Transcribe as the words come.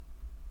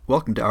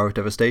Welcome to Hour of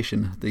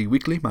Devastation, the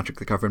weekly Magic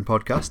the Gathering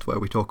podcast where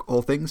we talk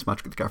all things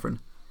Magic the Gathering.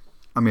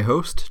 I'm your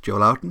host, Joe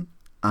Loudon,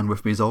 and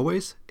with me as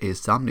always is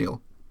Sam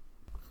Neal.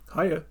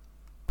 Hiya.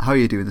 How are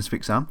you doing this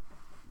week, Sam?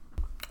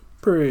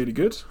 Pretty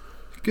good.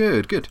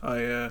 Good.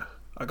 I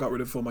got rid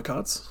of all my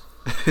cards.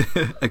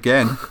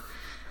 Again?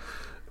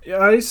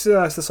 Yeah, it's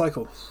the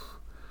cycle.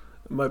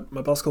 My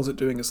boss calls it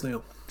doing a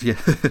snail.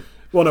 Yeah.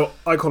 Well, no,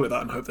 I call it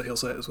that and hope that he'll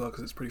say it as well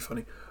because it's pretty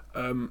funny.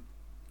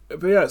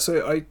 But yeah,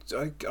 so I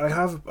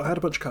had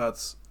a bunch of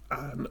cards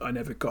and I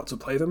never got to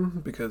play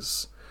them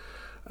because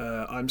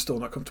I'm still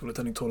not comfortable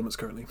attending tournaments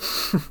currently.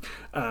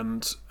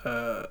 And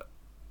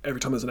every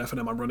time there's an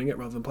FNM, I'm running it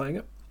rather than playing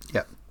it.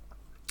 Yeah.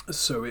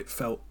 So it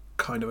felt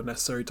kind of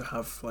unnecessary to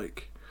have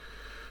like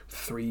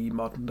 3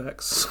 modern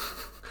decks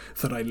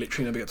that I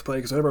literally never get to play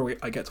because whenever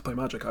I get to play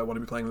Magic, I want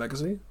to be playing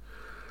Legacy.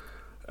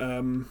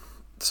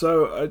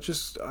 So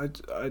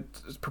I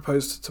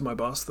proposed to my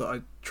boss that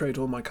I trade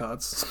all my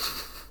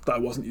cards that I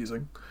wasn't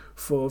using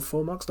for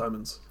 4 Mox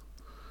Diamonds.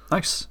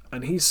 Nice.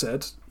 And he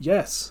said,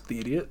 yes, the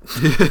idiot.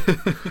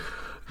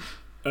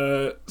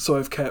 So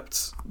I've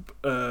kept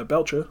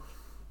Belcher,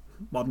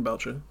 Modern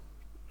Belcher,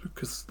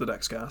 because the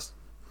deck's gas,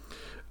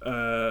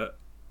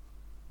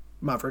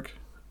 Maverick,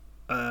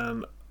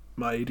 and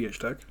my EDH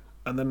deck,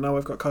 and then now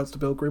I've got cards to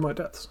build Green White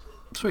Depths.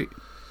 Sweet.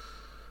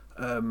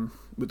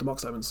 With the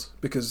Mox Diamonds,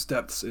 because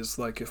Depths is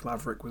like if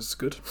Maverick was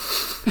good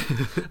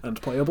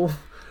and playable.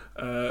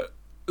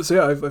 So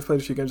yeah, I've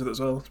played a few games with it as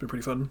well. It's been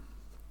pretty fun.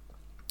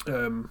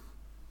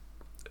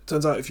 It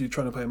turns out if you're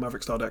trying to play a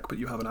Maverick style deck but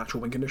you have an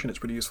actual win condition, it's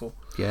pretty useful.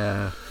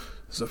 Yeah.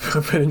 So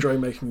I've been enjoying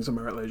making some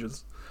Merit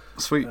Legions.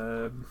 Sweet.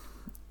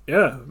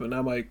 Yeah, but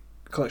now my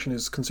collection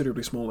is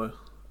considerably smaller,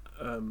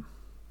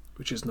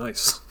 which is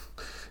nice,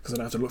 because I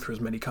don't have to look through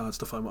as many cards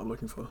to find what I'm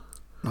looking for.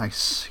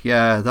 Nice.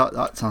 Yeah,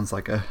 that sounds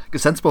like a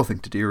sensible thing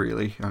to do,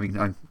 really. I mean,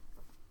 I'm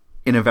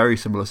in a very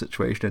similar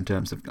situation in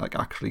terms of like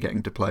actually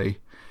getting to play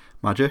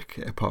Magic.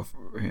 Apart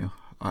from,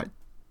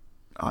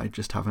 I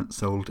just haven't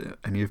sold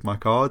any of my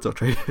cards or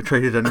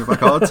traded any of my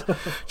cards,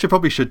 which I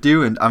probably should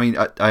do. And I mean,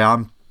 I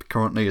am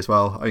currently as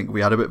well. I think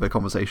we had a bit of a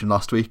conversation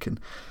last week and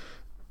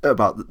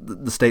about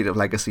the state of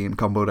Legacy and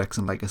combo decks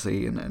and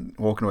Legacy, and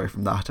walking away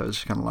from that, I was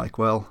just kind of like,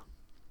 well,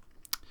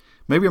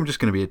 maybe I'm just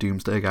going to be a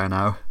Doomsday guy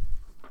now.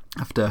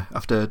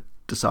 After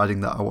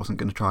deciding that I wasn't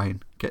going to try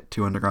and get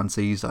 2 Underground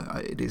Seas,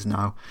 it is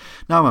now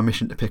my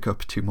mission to pick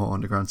up 2 more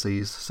Underground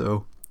Seas.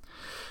 So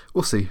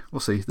we'll see.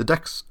 The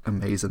deck's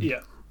amazing.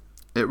 Yeah,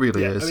 it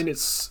really is. I mean,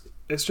 it's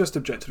just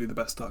objectively the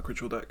best Dark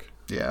Ritual deck.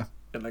 Yeah.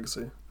 In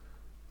Legacy,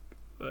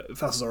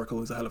 Thassa's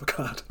Oracle is a hell of a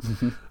card.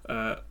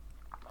 Mm-hmm.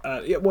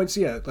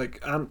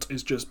 Like Ant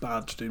is just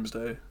bad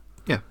Doomsday.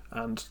 Yeah.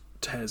 And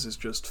Tez is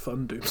just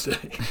fun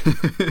Doomsday.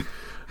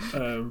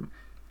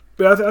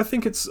 But I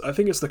think it's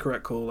the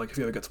correct call. Like, if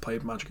you ever get to play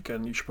Magic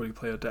again, you should probably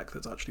play a deck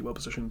that's actually well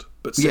positioned,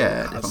 but still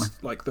has definitely.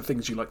 Like the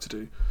things you like to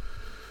do.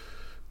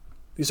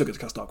 You still get to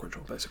cast Dark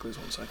Ritual, basically, is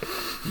what I'm saying.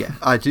 Yeah,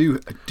 I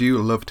do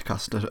love to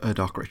cast a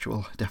Dark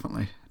Ritual.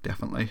 Definitely.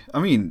 I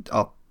mean,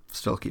 I'll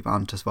still keep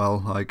Ant as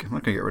well. Like, I'm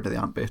not gonna get rid of the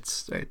Ant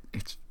bits.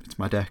 It's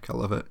my deck. I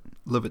love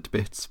it to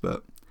bits.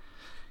 But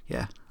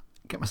yeah,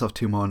 get myself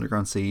 2 more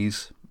Underground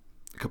Seas,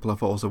 a couple of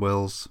Forza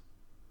Wills.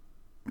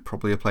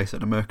 Probably a place at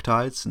the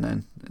Murktides, and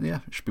then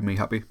yeah, it should be me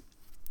happy.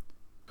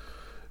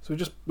 So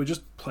we're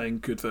just playing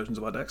good versions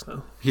of our decks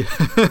now. Yeah,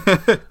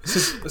 this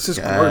is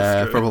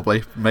growth.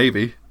 Probably,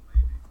 maybe.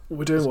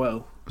 We're doing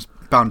well. It's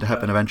bound to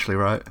happen eventually,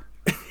 right?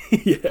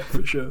 Yeah,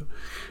 for sure.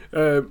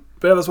 But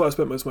yeah, that's what I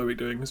spent most of my week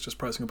doing, is just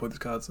pricing up all these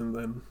cards and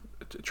then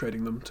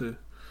trading them to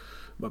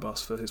my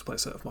boss for his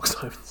playset of Mox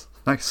Diamonds.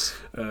 Nice.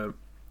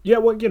 Yeah,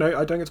 well,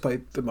 I don't get to play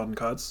the modern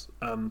cards,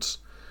 and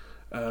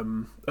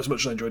as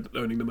much as I enjoyed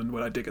owning them and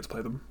when I did get to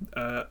play them,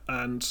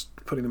 and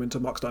putting them into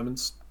Mox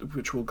Diamonds,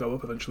 which will go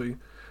up eventually,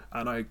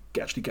 and I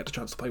actually get a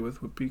chance to play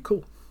with, would be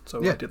cool.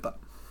 So yeah. I did that.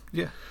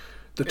 Yeah.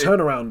 The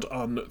turnaround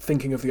on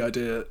thinking of the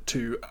idea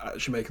to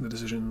actually making the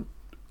decision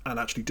and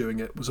actually doing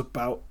it was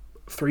about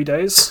 3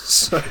 days,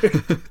 so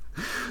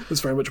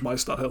that's very much my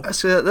style.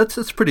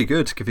 That's pretty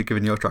good,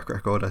 given your track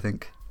record, I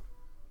think.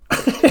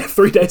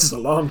 3 days is a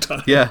long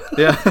time. Yeah.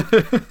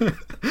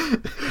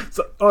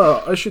 So,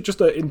 I should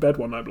just in bed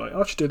one night be like,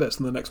 I should do this,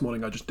 and the next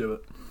morning I just do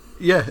it.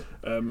 Yeah.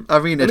 I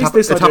mean, it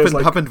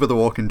happened with the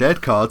Walking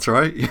Dead cards,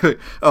 right?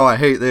 Oh, I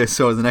hate this,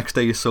 so the next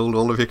day you sold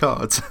all of your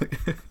cards.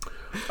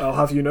 I'll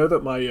have you know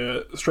that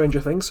my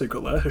Stranger Things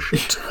secret lair has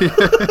shit.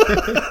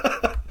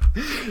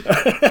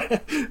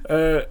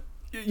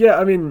 Yeah,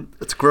 I mean...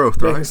 It's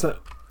growth, right?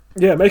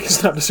 Making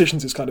snap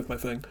decisions is kind of my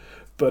thing.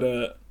 But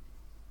at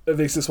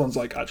least this one's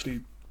like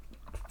actually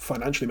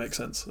financially makes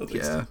sense, at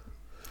least.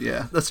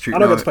 Yeah, that's true.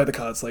 And I get to play the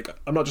cards. Like,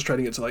 I'm not just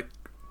trading it to like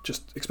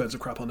just expensive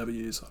crap I'll never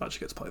use. I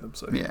actually get to play them.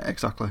 So yeah,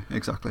 exactly.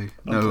 I'm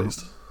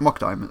pleased. Mox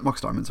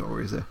Diamonds are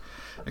always a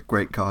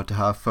great card to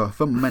have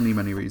for many,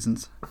 many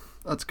reasons.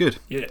 That's good.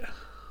 Yeah.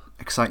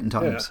 Exciting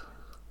times. Yeah.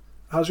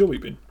 How's your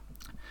week been?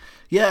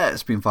 Yeah,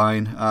 it's been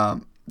fine.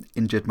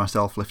 Injured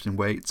myself lifting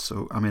weights,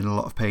 so I'm in a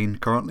lot of pain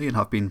currently and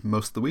have been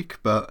most of the week,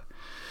 but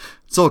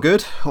it's all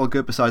good. All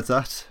good besides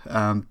that.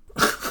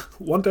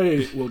 One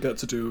day we'll get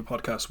to do a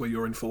podcast where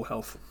you're in full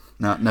health.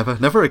 Nah,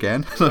 never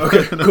again.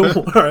 Okay,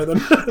 cool. All right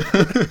then.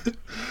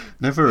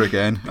 Never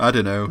again. I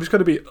don't know. I'm just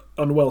going to be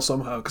unwell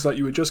somehow, because like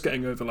you were just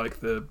getting over like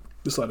the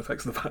side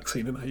effects of the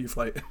vaccine, and now you've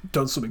like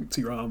done something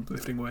to your arm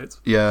lifting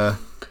weights. Yeah.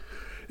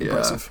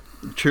 Impressive.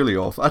 Yeah. Truly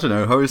awful. I don't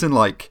know. I was in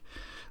like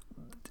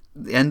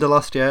the end of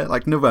last year,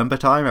 like November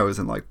time. I was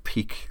in like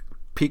peak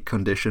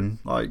condition,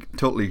 like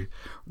totally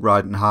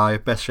riding high,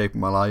 best shape of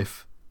my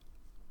life,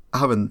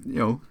 having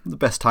the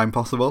best time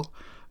possible.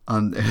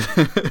 And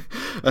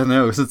I don't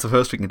know, since the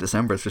first week in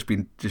December, it's just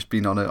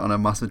been on a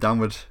massive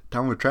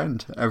downward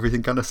trend.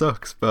 Everything kind of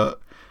sucks,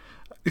 but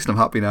at least I'm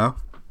happy now.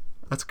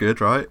 That's good,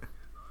 right?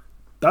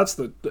 That's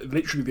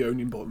literally the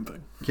only important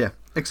thing. Yeah,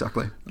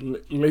 exactly.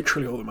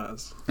 Literally all that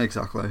matters.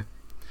 Exactly.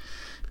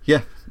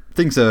 Yeah,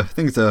 things are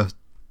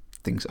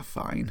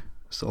fine.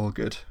 It's all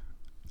good.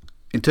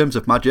 In terms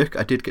of Magic,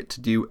 I did get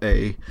to do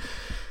a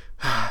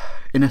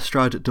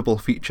Innistrad double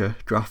feature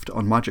draft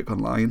on Magic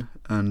Online,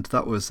 and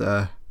that was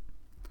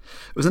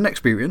it was an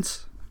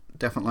experience,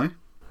 definitely.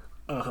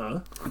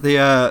 Uh-huh.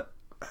 I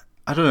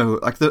don't know,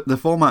 like the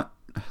format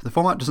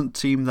doesn't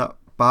seem that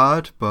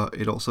bad, but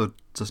it also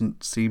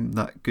doesn't seem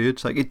that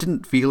good. Like, it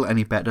didn't feel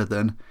any better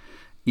than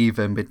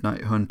either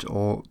Midnight Hunt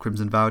or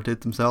Crimson Vow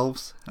did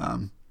themselves.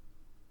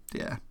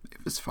 Yeah,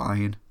 it was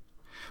fine.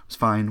 It was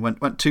fine. Went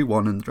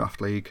 2-1 in the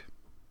draft league,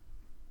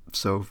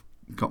 so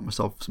got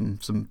myself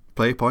some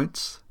play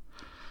points.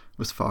 It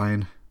was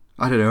fine.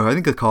 I don't know, I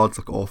think the cards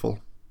look awful.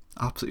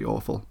 Absolutely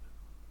awful.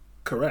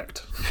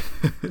 Correct.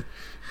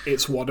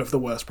 It's one of the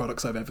worst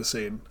products I've ever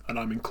seen, and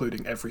I'm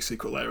including every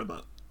secret layer in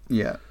that.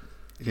 Yeah.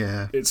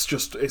 It's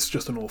just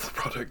an awful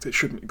product. It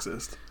shouldn't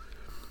exist.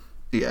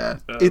 Yeah,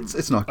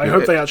 it's not good. I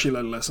hope they actually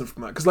learn a lesson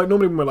from that, because like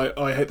normally when we're like,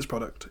 oh, I hate this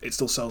product, it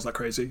still sells like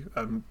crazy,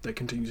 and they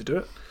continue to do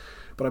it.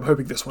 But I'm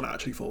hoping this one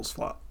actually falls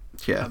flat.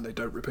 Yeah. And they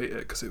don't repeat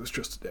it, because it's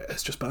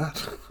just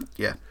bad.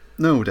 Yeah.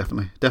 No,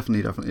 definitely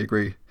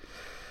agree.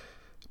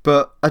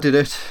 But I did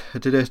it.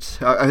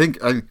 I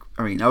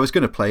mean, I was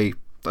going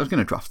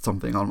to draft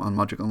something on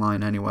Magic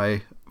Online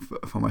anyway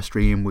for my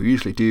stream. We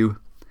usually do.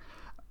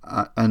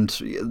 And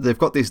they've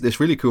got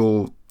this really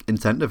cool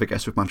incentive, I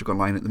guess, with Magic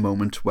Online at the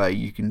moment, where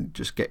you can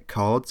just get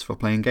cards for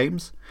playing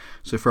games.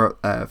 So for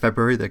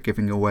February, they're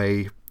giving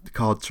away the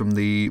cards from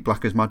the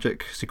Black is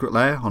Magic Secret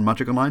Lair on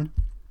Magic Online.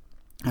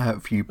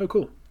 Oh,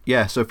 cool.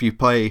 Yeah, so if you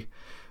play,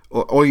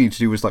 all you need to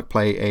do is like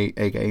play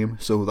a game.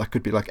 So that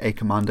could be like a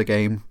Commander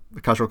game,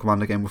 a casual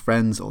Commander game with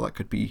friends, or that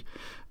could be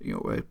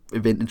a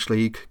Vintage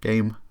League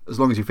game. As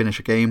long as you finish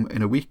a game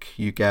in a week,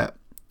 you get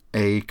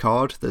a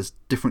card. There's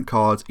different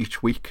cards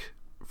each week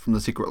from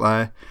the Secret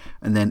Lair,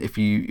 and then if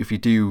you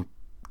do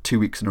 2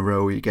 weeks in a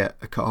row, you get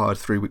a card.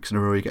 3 weeks in a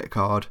row, you get a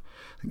card.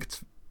 I think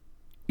it's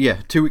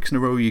 2 weeks in a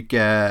row, you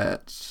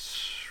get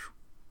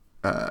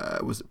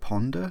was it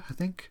Ponder? I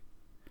think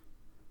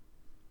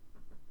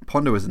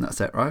Ponder was in that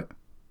set, right?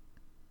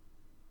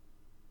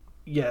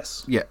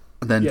 Yes. Yeah.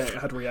 And then it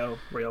had Riel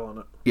on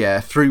it. Yeah,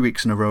 3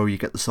 weeks in a row you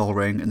get the Sol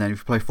Ring, and then if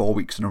you play 4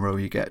 weeks in a row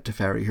you get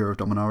Teferi, Hero of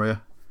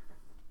Dominaria.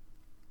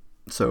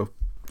 So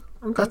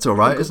that's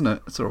alright, isn't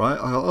it? It's alright.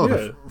 I'll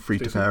have free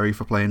Teferi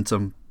for playing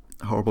some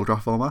horrible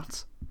draft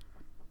formats.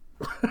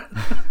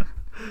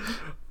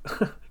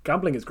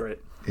 Gambling is great.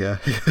 Yeah.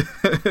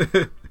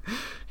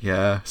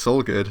 Yeah, it's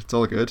all good.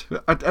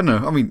 I don't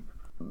know, I mean,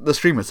 the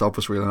stream itself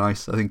was really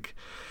nice. I think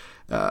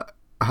I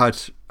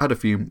had a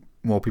few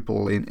more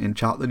people in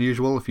chat than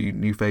usual, a few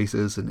new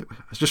faces, and it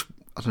was just,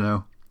 I don't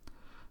know,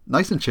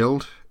 nice and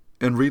chilled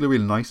and really,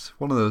 really nice.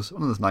 One of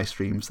those nice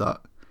streams that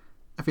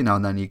every now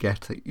and then you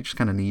get that you just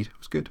kind of need. It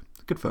was good.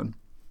 Good fun.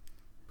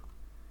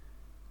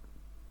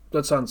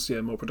 That sounds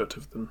more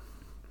productive than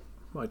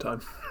my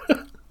time.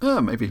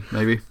 Maybe.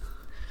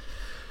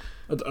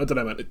 I don't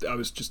know, man. I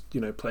was just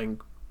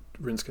playing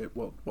RuneScape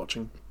while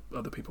watching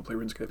other people play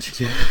RuneScape.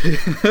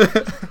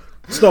 Yeah.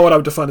 It's not what I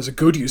would define as a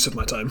good use of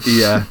my time.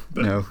 Yeah,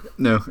 no.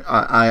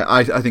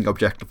 I think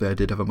objectively I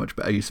did have a much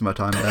better use of my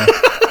time there.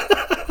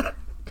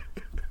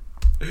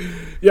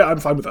 Yeah, I'm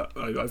fine with that.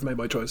 I've made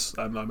my choice.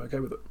 I'm okay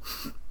with it.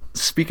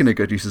 Speaking of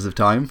good uses of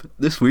time,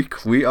 this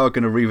week we are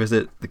going to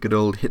revisit the good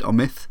old Hit or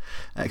Myth.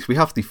 We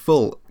have the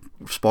full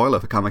spoiler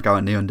for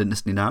Kamigawa Neon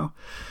Dynasty now.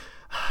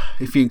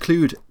 If you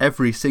include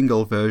every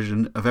single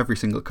version of every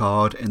single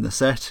card in the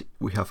set,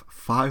 we have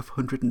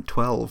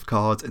 512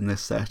 cards in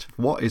this set.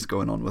 What is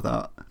going on with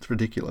that? It's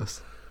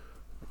ridiculous.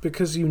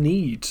 Because you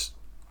need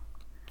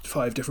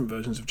 5 different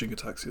versions of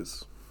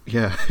Jingataxias.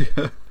 Yeah.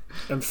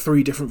 And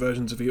 3 different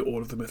versions of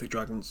all of the Mythic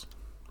Dragons.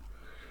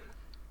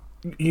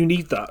 You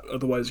need that,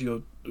 otherwise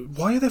you're...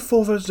 Why are there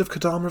 4 versions of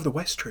Kodama of the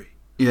West Tree?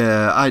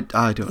 Yeah, I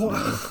don't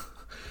know.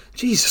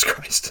 Jesus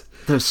Christ.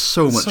 There's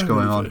so much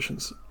going on.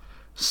 Versions.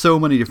 So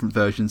many different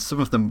versions. Some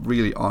of them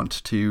really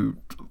aren't too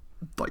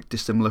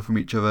dissimilar from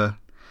each other.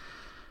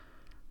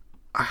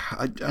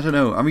 I don't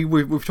know. I mean,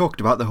 we've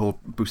talked about the whole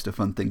booster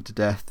fun thing to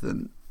death,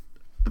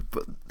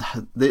 but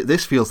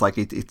this feels like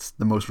it's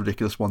the most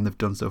ridiculous one they've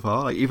done so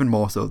far. Like, even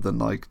more so than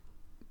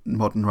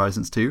Modern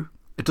Horizons 2.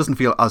 it doesn't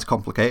feel as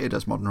complicated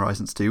as Modern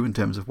Horizons 2 in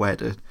terms of where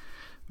you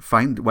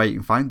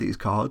can find these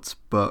cards,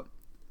 but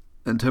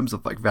in terms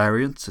of like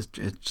variants, it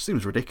just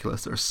seems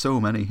ridiculous. There are so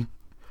many.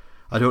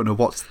 I don't know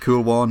what's the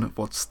cool one,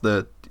 what's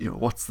the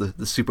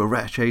super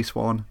rare chase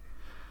one,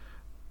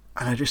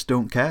 and I just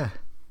don't care.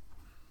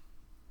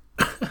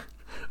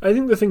 I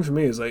think the thing for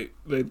me is like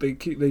they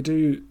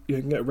do, you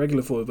can get a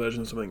regular foil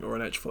version of something or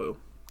an edge foil.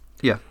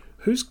 Yeah.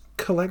 Who's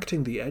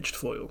collecting the edged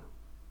foil?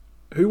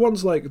 Who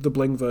wants like the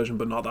bling version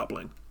but not that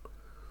bling?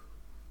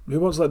 Who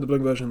wants like the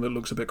bling version that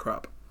looks a bit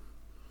crap?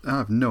 I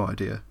have no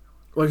idea.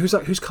 Like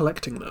who's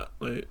collecting that?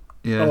 Like,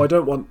 Yeah. oh, I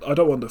don't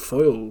want the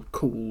foil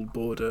cool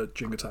border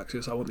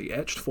Jin-Gitaxias. I want the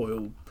etched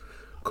foil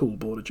cool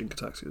border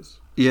Jin-Gitaxias.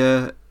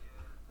 Yeah.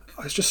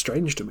 It's just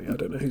strange to me. I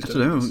don't know who's I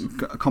doing don't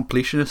this. know,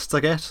 completionists,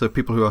 I guess. So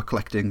people who are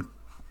collecting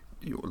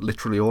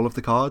literally all of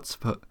the cards,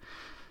 but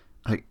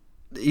like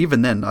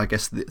even then, I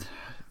guess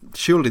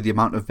surely the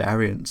amount of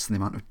variants and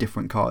the amount of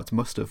different cards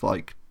must have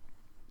like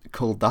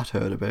culled that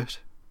herd a bit.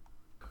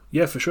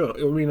 Yeah, for sure.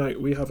 I mean, like,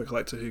 we have a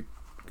collector who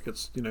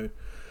gets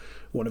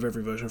one of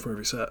every version for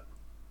every set.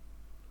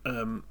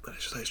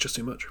 It's just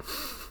too much.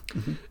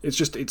 Mm-hmm.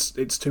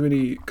 It's too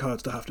many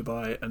cards to have to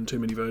buy, and too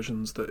many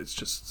versions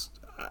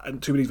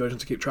and too many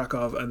versions to keep track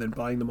of, and then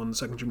buying them on the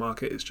secondary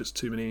market is just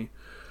too many.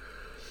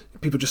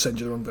 People just send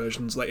you the wrong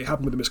versions. Like it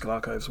happened with the Mystical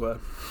Archives, where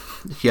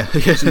Yeah.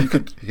 so you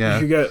could Yeah.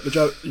 you could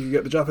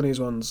get the Japanese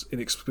ones in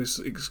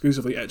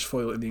exclusively etched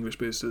foil in the English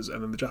boosters,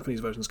 and then the Japanese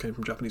versions came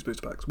from Japanese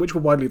booster packs, which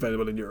were widely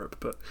available in Europe,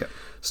 but Yeah.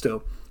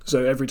 still.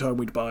 So every time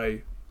we'd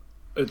buy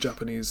a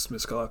Japanese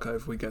Mystical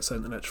Archive, we get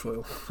sent an etched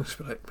foil. Just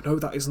be like, no,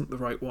 that isn't the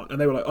right one.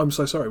 And they were like, I'm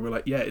so sorry. We're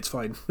like, yeah, it's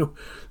fine.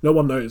 No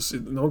one knows.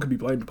 No one can be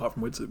blamed apart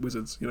from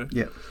wizards,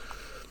 Yeah.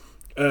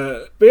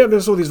 But yeah,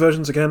 there's all these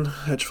versions again,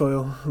 edge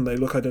foil, and they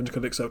look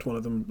identical except one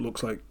of them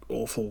looks like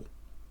awful,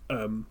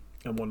 and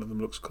one of them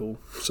looks cool.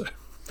 So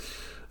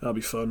that'll be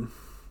fun.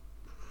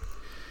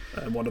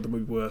 And one of them will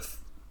be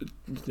worth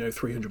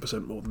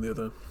 300% more than the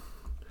other.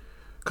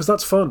 Because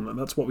that's fun, and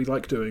that's what we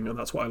like doing, and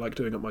that's what I like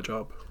doing at my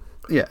job.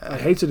 Yeah. I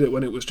hated it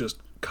when it was just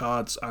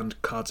cards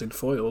and cards in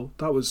foil.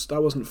 That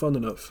wasn't fun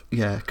enough.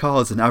 Yeah,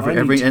 cards and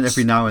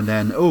every now and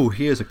then. Oh,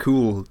 here's a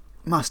cool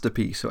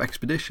masterpiece or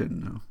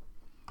expedition.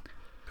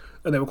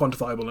 And they were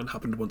quantifiable and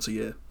happened once a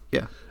year.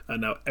 Yeah.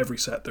 And now every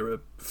set there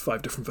are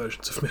 5 different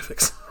versions of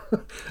Mythics.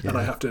 And Yeah.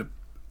 I have to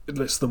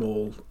list them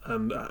all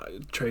and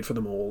trade for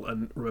them all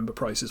and remember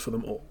prices for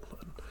them all.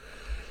 And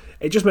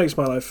it just makes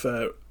my life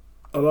a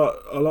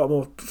lot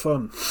more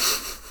fun.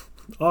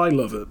 I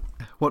love it.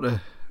 What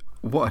a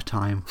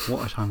time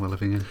we're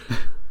living in.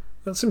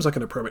 That seems like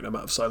an appropriate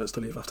amount of silence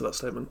to leave after that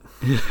statement.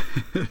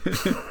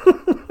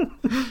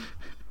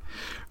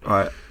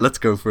 Alright, let's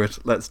go for it.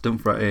 Let's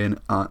dump right in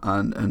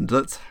and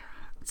let's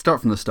start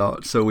from the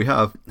start. So we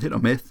have Hit or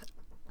Myth,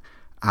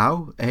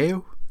 Ao.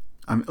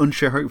 I'm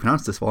unsure how you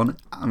pronounce this one,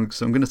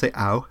 so I'm going to say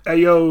Ao.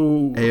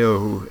 Ayo!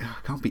 Ao. It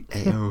can't be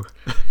Ao.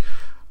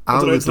 I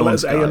don't know, Ao it's the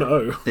letters A and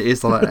O. It is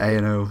the letter A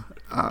and O.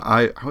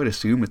 I would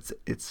assume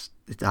it's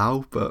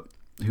Ao, but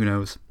who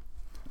knows.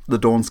 The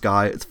Dawn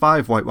Sky. It's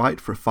 5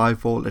 white for a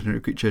 5/4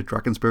 legendary creature,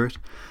 Dragon Spirit.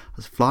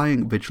 Has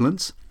flying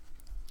vigilance.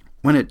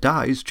 When it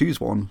dies,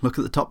 choose one. Look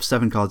at the top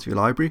 7 cards of your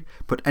library.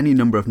 Put any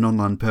number of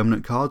non-land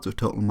permanent cards with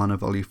total mana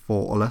value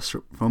 4 or less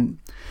from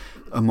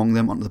among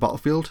them onto the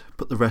battlefield.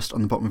 Put the rest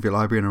on the bottom of your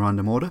library in a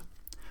random order.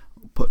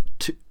 Put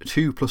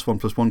 2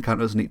 +1/+1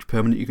 counters on each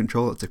permanent you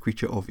control that's a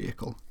creature or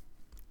vehicle.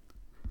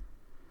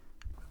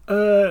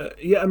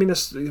 Yeah, I mean,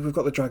 we've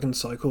got the Dragon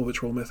Cycle,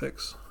 which are all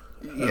Mythics.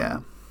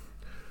 Yeah.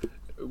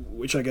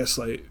 Which I guess,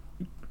 like,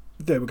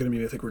 they were going to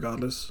be Mythic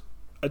regardless.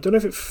 I don't know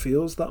if it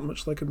feels that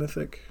much like a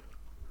Mythic.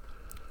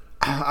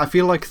 I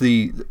feel like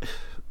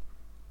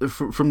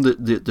from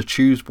the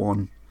choose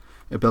one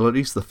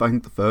abilities, I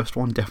think the first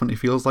one definitely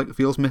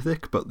feels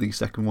Mythic, but the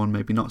second one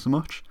maybe not so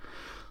much.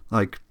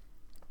 Like,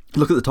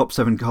 look at the top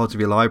 7 cards of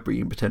your library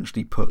and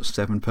potentially put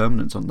 7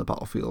 permanents on the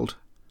battlefield.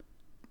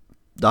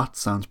 That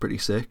sounds pretty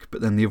sick,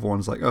 but then the other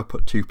one's like,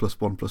 put 2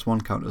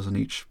 +1/+1 counters on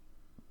each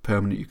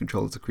permanent you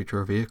control as a creature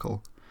or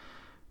vehicle.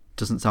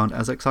 Doesn't sound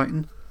as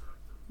exciting.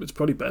 It's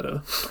probably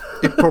better.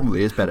 It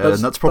probably is better, and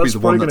that's probably the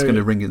one that's going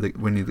to win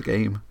you the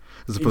game,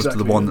 as opposed to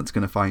the one that's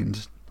going to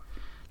find,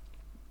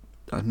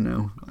 I don't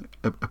know,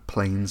 a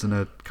planes and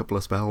a couple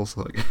of spells.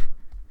 Like,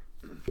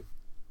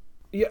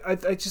 yeah,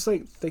 I just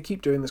like they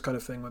keep doing this kind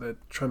of thing where they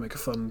try and make a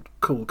fun,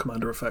 cool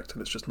commander effect,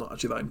 and it's just not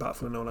actually that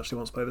impactful, and no one actually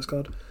wants to play this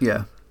card.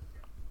 Yeah.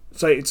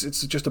 So it's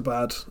just a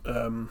bad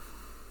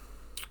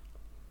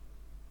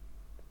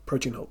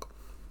Protein Hulk.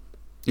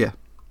 Yeah.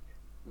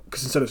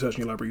 Because instead of searching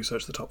your library, you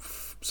search the top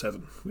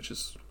 7, which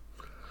is,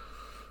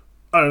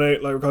 I don't know,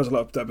 like, requires a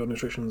lot of deck building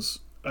restrictions.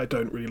 I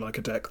don't really like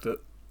a deck that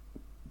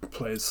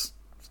plays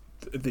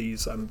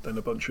these and then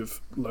a bunch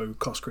of low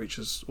cost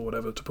creatures or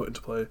whatever to put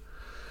into play.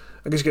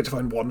 I guess you get to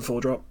find one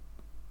 4-drop,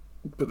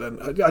 but then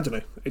I don't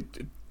know.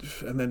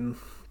 And then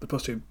the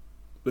 +2,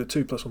 the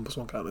 2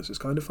 +1/+1 counters is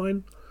kind of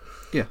fine.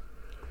 Yeah.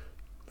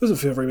 Doesn't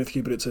feel very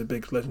mythic, but it's a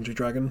big legendary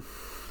dragon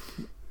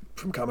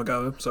from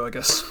Kamigawa, so I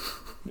guess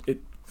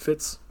it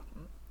fits.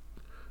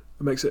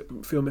 It makes it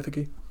feel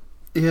mythic-y.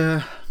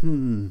 Yeah.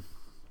 I'm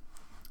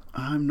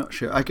not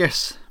sure. I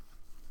guess.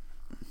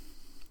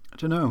 I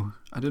don't know.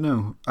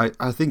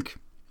 I think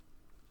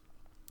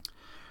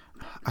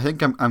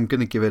I'm going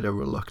to give it a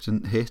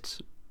reluctant hit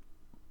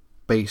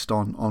based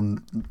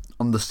on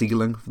the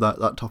ceiling of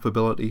that top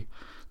ability.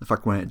 The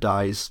fact when it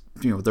dies,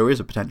 there is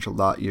a potential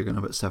that you're going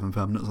to put 7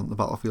 permanents on the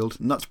battlefield,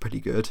 and that's pretty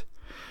good.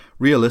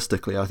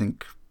 Realistically, I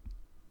think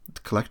the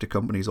Collector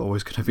Company is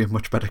always going to be a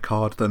much better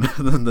card than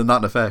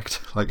that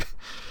effect. Like,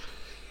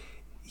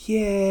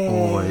 yeah,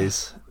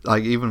 always.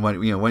 Like, even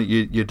when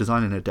you're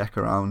designing a deck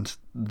around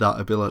that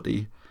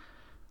ability,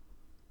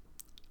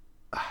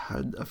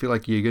 I feel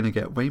like you're going to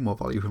get way more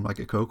value from like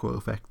a Coco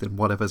effect than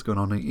whatever's going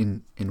on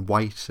in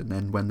white, and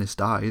then when this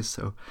dies.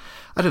 So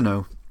I don't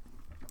know.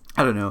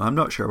 I'm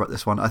not sure about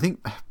this one. I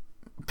think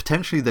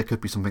potentially there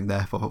could be something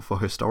there for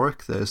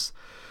historic. There's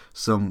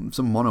some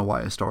mono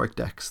white historic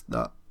decks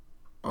that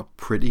are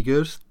pretty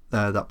good.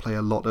 That play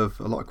a lot of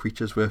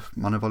creatures with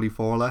mana value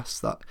 4 or less.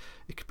 That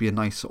it could be a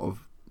nice sort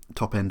of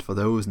top end for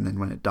those, and then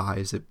when it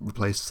dies, it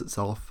replaces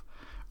itself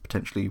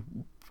potentially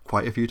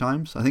quite a few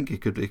times. I think it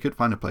could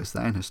find a place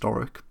there in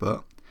historic,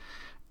 but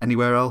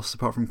anywhere else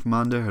apart from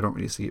Commander, I don't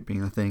really see it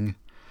being a thing.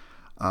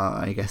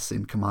 I guess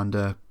in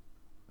Commander,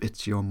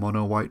 it's your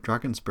mono white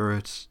Dragon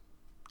Spirit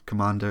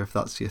Commander if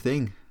that's your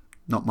thing.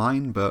 Not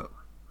mine, but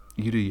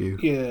you do you.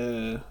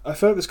 Yeah, I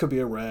feel like this could be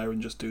a rare and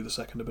just do the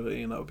second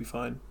ability, and that would be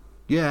fine.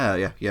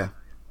 Yeah.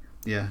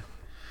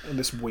 And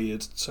this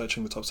weird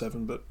searching the top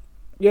 7, but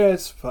yeah,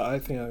 it's fine. I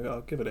think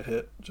I'll give it a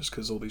hit just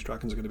because all these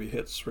dragons are going to be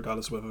hits,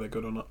 regardless of whether they're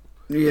good or not.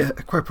 Yeah,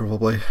 quite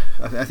probably.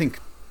 I think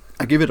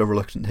I give it a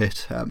reluctant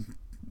hit,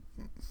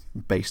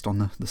 based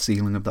on the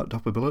ceiling of that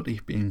top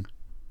ability being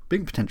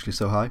potentially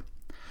so high.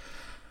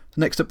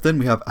 Next up then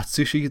we have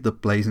Atsushi the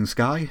Blazing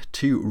Sky,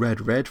 2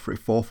 red for a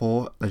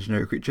 4/4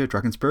 legendary creature,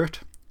 Dragon Spirit.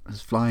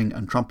 It's flying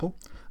and trample,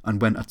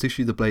 and when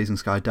Atsushi the Blazing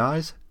Sky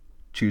dies,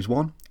 choose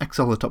 1,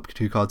 exile the top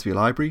 2 cards of your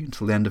library.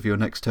 Until the end of your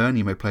next turn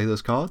you may play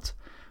those cards,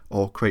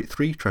 or create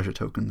 3 treasure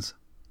tokens.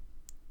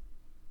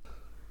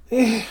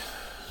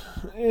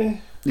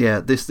 Yeah,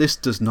 this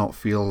does not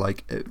feel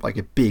like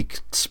a big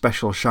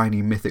special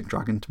shiny mythic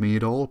dragon to me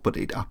at all, but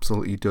it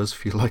absolutely does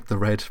feel like the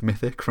red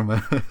mythic from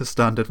a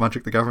standard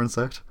Magic the Gathering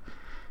set.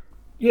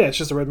 Yeah, it's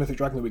just a red mythic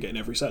dragon that we get in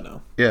every set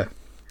now. Yeah.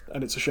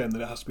 And it's a shame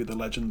that it has to be the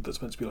legend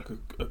that's meant to be like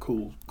a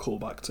cool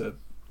callback to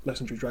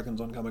legendary dragons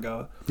on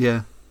Kamigawa.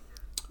 Yeah.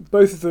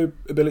 Both of the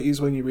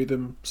abilities, when you read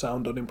them,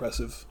 sound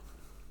unimpressive.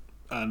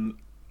 And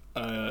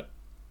I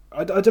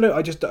don't know,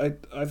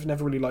 I've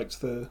never really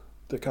liked the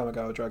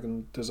Kamigawa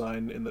dragon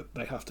design in that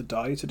they have to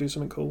die to do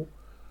something cool.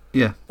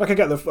 Yeah. Like I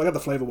get the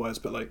flavor wise,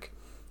 but like,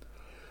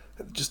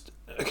 just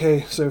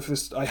okay. So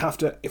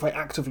if I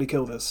actively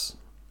kill this,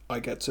 I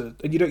get to,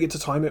 and you don't get to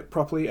time it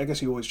properly. I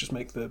guess you always just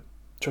make the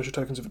treasure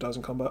tokens if it dies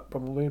in combat,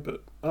 probably.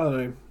 But I don't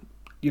know.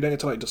 You don't get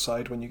to like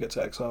decide when you get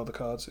to exile the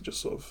cards. It just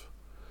sort of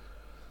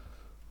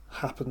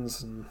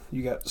happens, and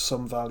you get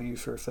some value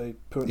for if they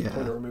put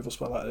a removal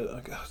spell at it.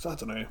 I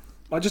don't know.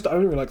 I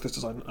don't really like this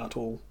design at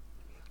all.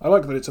 I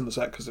like that it's in the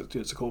set because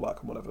it's a callback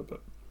and whatever,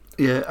 but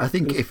yeah, I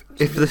think if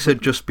this had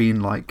just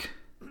been like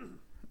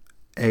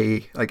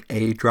a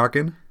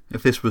dragon,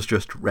 if this was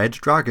just red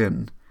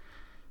dragon,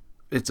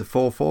 it's a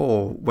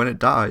 4/4. When it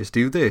dies,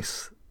 do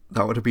this.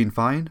 That would have been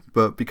fine.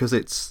 But because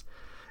it's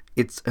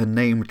a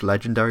named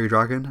legendary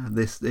dragon,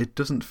 it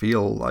doesn't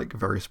feel like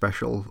very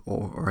special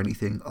or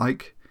anything.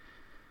 Like,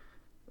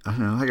 I don't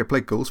know. I could play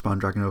Goldspan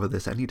Dragon over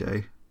this any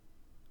day.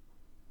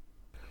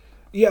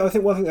 Yeah, I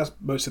think that's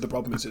most of the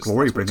problem is it's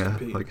Glorybringer,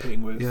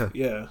 competing with.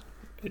 Yeah.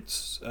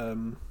 It's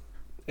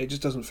it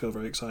just doesn't feel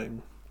very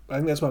exciting. I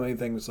think that's my main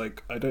thing. Is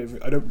like I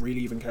don't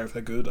really even care if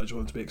they're good. I just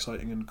want them to be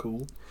exciting and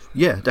cool.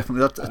 Yeah,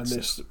 definitely. And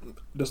this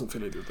doesn't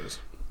feel like this.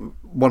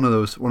 One of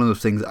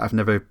those things that I've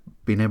never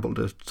been able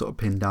to sort of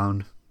pin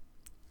down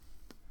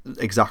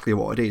exactly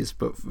what it is.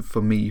 But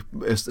for me,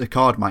 a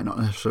card might not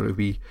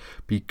necessarily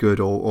be good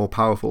or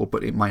powerful,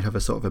 but it might have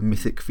a sort of a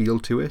mythic feel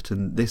to it.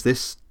 And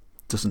this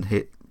doesn't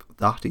hit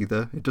that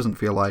either. It doesn't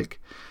feel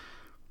like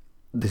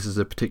this is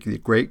a particularly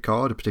great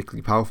card, a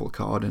particularly powerful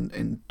card,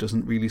 and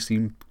doesn't really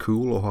seem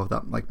cool or have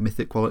that like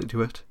mythic quality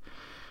to it.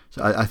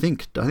 So I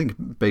think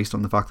based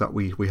on the fact that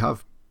we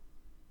have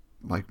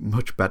like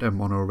much better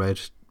mono red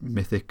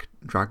mythic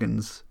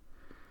dragons,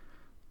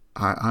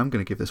 I'm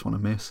going to give this one a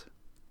miss.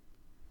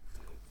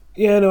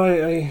 Yeah, no,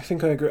 I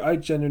think I agree. I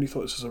genuinely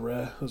thought this was a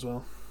rare as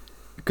well.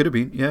 It could have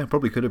been, yeah,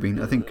 probably could have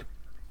been. I think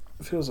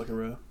it feels like a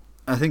rare.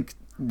 I think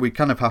we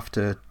kind of have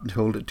to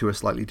hold it to a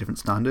slightly different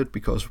standard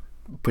because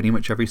pretty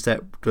much every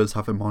set does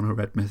have a mono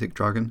red mythic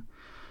dragon,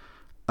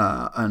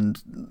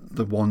 and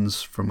the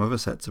ones from other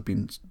sets have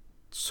been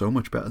so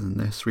much better than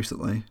this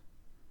recently.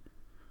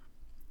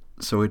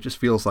 So it just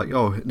feels like,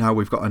 oh, now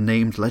we've got a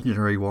named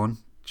legendary one.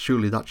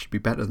 Surely that should be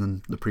better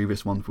than the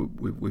previous ones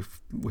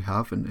we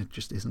have, and it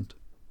just isn't.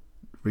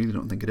 Really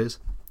don't think it is.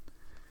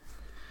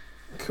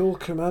 Cool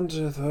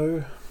commander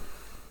though.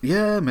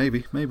 Yeah,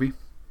 maybe.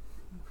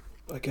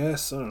 I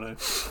guess, I don't know.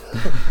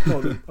 I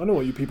don't know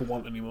what you people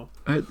want anymore.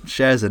 It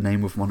shares a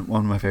name with one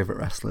of my favourite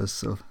wrestlers,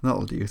 so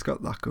that'll do. It's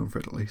got that going for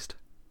it at least.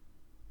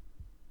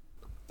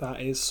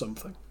 That is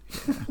something.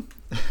 Yeah.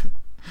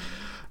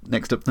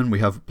 Next up then we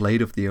have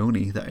Blade of the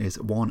Oni. That is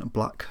 1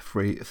 black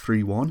for a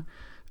 3/1.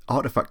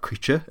 Artifact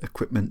creature,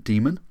 equipment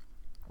demon.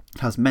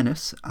 Has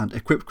menace, and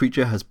equipped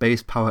creature has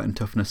base power and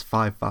toughness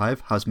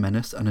 5/5, has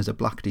menace and is a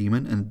black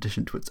demon in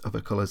addition to its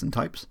other colours and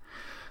types.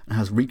 And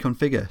has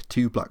reconfigure,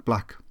 2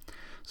 black.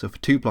 So for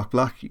 2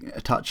 black,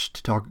 attached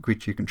to target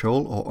creature you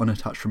control or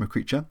unattached from a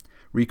creature,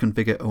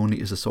 reconfigure only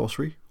is a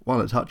sorcery.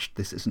 While attached,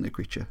 this isn't a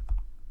creature.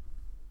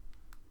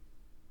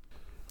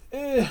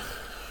 Yeah,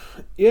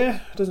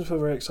 it doesn't feel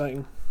very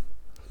exciting.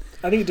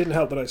 I think it didn't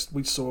help that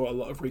we saw a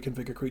lot of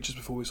reconfigure creatures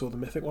before we saw the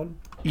mythic one.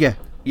 Yeah,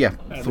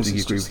 And fully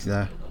agree with you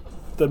there.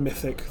 The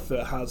mythic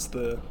that has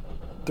the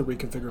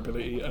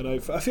reconfigurability, and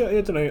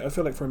I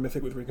feel like for a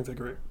mythic with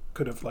reconfigure, it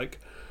could have, like,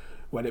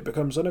 when it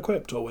becomes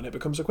unequipped or when it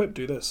becomes equipped,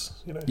 do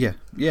this.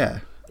 Yeah.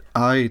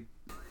 I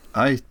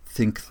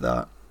think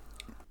that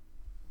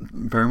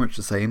very much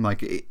the same.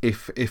 Like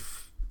if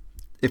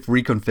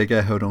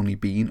reconfigure had only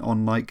been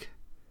on like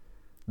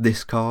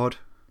this card,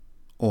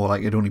 or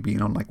like it'd only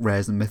been on like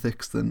rares and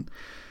mythics, then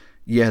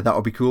yeah, that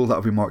would be cool. That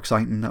would be more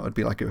exciting. That would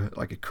be like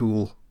a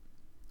cool,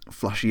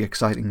 flashy,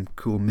 exciting,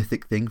 cool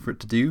mythic thing for it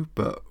to do.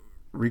 But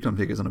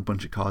reconfigure's on a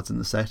bunch of cards in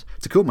the set.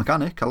 It's a cool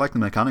mechanic. I like the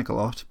mechanic a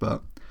lot,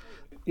 but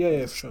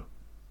yeah, for sure.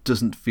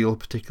 Doesn't feel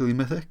particularly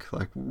mythic.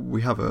 Like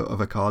we have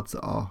other cards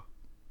that are,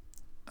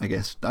 I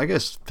guess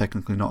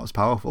technically not as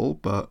powerful,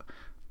 but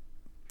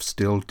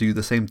still do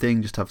the same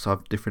thing. Just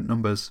have different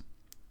numbers.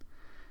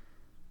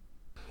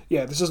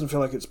 Yeah, this doesn't feel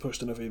like it's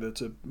pushed enough either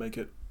to make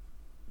it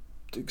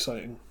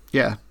exciting.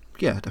 Yeah,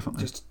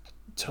 definitely. Just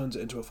turns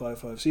it into a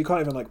 5/5. So you can't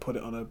even like put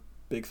it on a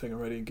big thing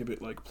already and give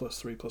it like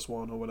 +3/+1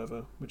 or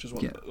whatever, which is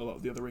what a lot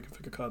of the other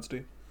reconfigure cards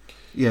do.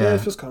 Yeah,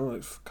 it feels kind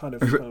of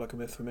like a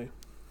myth for me.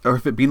 Or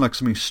if it'd been like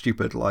something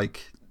stupid,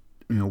 like,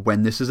 you know,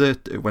 when this is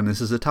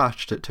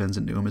attached, it turns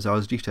into a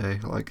Mizawa's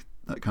Jite, like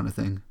that kind of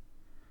thing.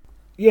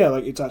 Yeah,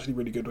 like it's actually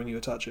really good when you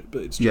attach it,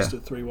 but it's just a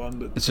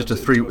 3/1. It's just a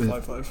 3 with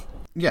 5/5.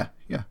 Yeah.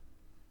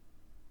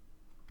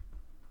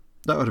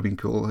 That would have been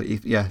cool.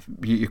 If,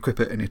 you equip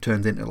it and it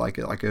turns into like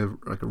a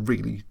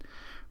really,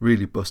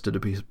 really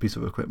busted piece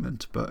of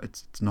equipment, but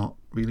it's not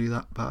really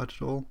that bad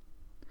at all.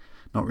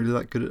 Not really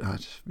that good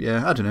at.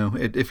 Yeah, I don't know.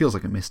 It feels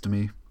like a miss to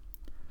me.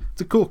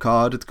 It's a cool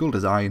card. It's a cool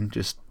design.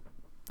 Just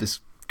this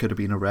could have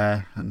been a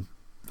rare, and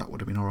that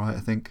would have been all right,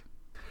 I think.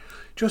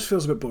 Just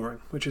feels a bit boring,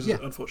 which is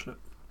unfortunate.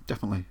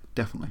 Definitely.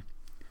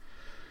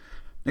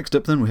 Next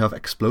up, then we have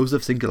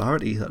Explosive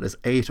Singularity. That is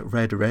 8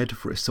 red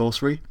for a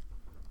sorcery.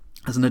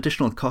 As an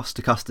additional cost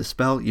to cast this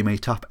spell, you may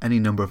tap any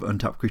number of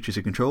untapped creatures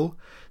you control.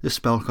 This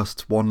spell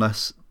costs 1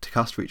 less to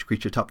cast for each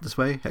creature tapped this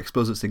way.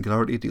 Explosive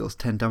Singularity deals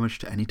 10 damage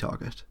to any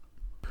target.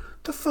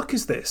 The fuck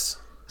is this?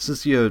 This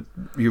is your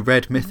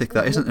red mythic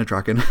that isn't a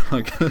dragon.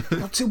 Like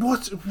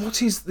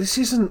what is this?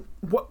 Isn't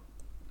what?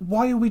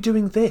 Why are we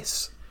doing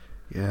this?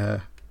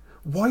 Yeah.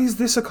 Why is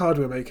this a card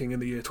we're making in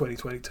the year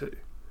 2022?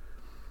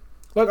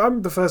 Like,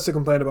 I'm the first to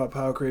complain about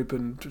power creep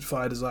and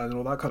fire design and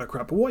all that kind of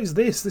crap, but what is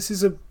this? This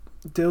is a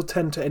deal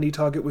 10 to any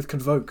target with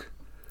Convoke.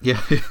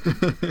 Yeah.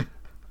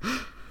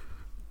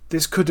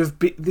 This could have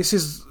been. This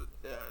is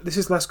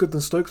less good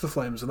than Stoke the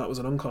Flames, and that was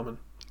an uncommon.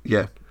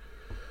 Yeah.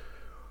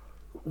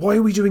 Why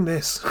are we doing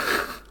this?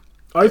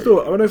 I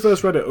thought when I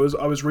first read it,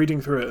 I was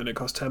reading through it, and it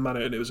cost 10 mana,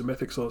 and it was a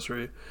mythic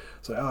sorcery.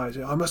 It's like,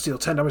 I must deal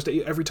 10 damage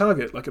to every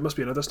target. Like, it must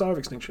be another Star of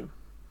Extinction.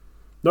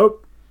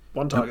 Nope,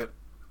 1 target.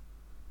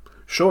 Nope.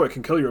 Sure, it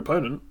can kill your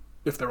opponent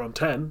if they're on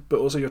 10, but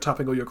also you're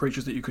tapping all your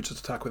creatures that you could just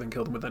attack with and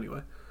kill them with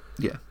anyway.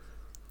 Yeah.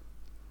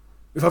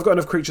 If I've got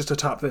enough creatures to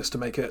tap this to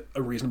make it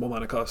a reasonable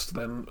mana cost,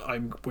 then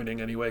I'm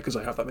winning anyway because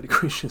I have that many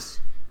creatures.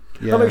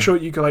 Yeah. I'll make sure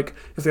you can, like,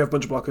 if they have a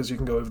bunch of blockers, you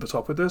can go over the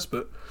top with this,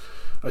 but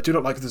I do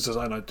not like this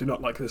design. I do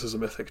not like this as a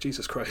mythic.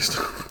 Jesus Christ.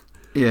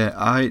 Yeah,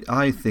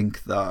 I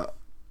think that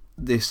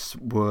this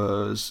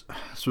was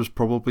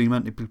probably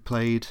meant to be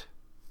played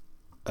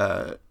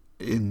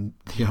in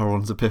the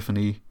Aron's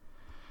Epiphany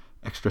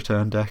extra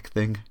turn deck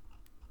thing.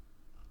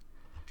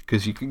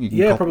 Because you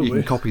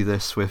can copy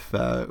this with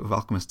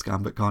Alchemist's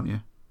Gambit, can't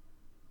you?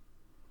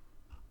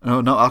 No,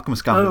 not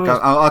Alchemist's Gambit.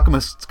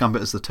 Alchemist's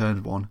Gambit is the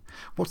turn one.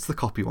 What's the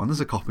copy one? There's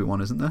a copy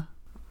one, isn't there?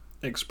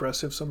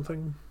 Expressive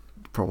something?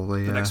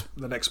 Probably, yeah.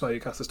 The next spell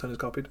you cast this turn is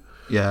copied.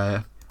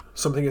 Yeah.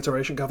 Something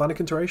iteration? Galvanic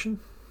iteration?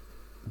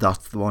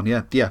 That's the one,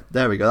 yeah. Yeah,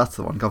 there we go. That's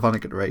the one.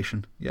 Galvanic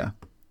iteration, yeah.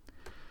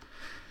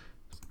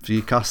 So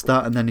you cast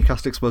that, and then you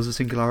cast Explosive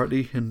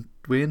Singularity and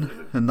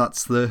win, and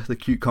that's the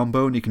cute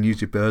combo, and you can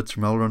use your birds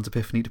from Elrond's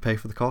Epiphany to pay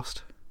for the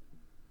cost.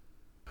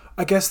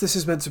 I guess this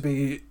is meant to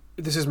be...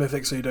 This is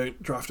mythic, so you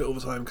don't draft it all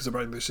the time, because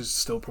this is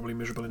still probably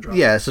miserable in draft.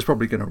 Yeah, it's just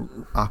probably going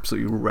to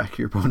absolutely wreck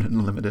your opponent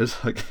in limited.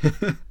 Like,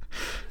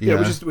 yeah,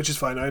 which is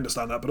fine. I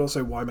understand that, but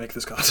also, why make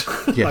this card?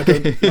 Yeah. I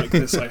don't like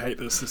this. I hate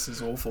this. This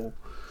is awful.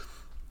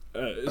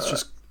 It's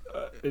just.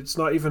 It's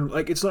not even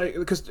like it's not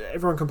because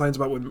everyone complains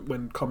about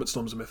when Comet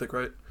Storms are mythic,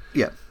 right?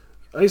 Yeah.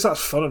 At least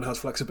that's fun and has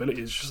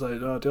flexibility. It's just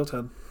like, oh, deal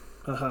 10.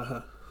 Ha ha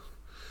ha.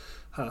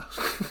 Ha.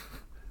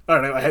 I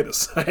don't know, I hate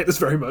this. I hate this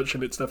very much,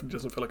 and it definitely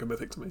doesn't feel like a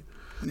mythic to me.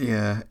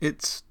 Yeah,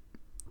 it's...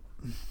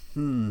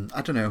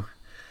 I don't know.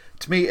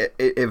 To me,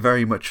 it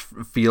very much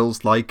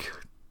feels like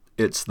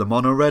it's the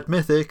mono-red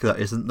mythic that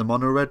isn't the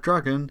mono-red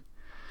dragon.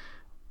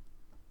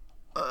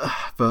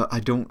 But I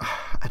don't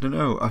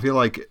know. I feel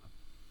like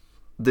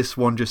this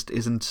one just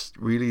isn't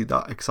really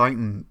that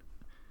exciting.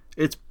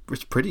 It's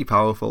pretty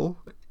powerful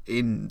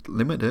in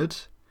limited.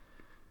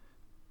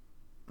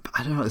 But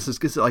I don't know. This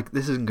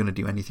isn't going to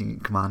do anything in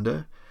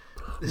Commander.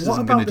 This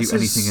isn't going to do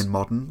anything in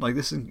Modern. Like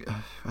this isn't.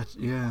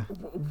 Yeah.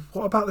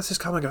 What about this is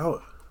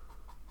Kamigawa?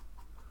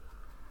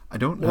 I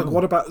don't know. Like,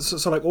 what about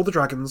so like all the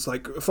dragons?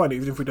 Like, fine,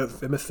 even if we don't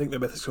think they're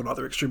mythics or not,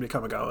 they're extremely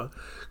Kamigawa.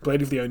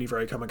 Blade of the Oni,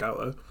 very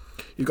Kamigawa.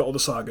 You've got all the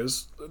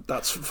sagas.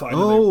 That's fine.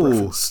 Oh, and they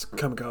reference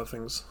Kamigawa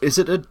things. Is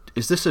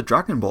this a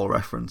Dragon Ball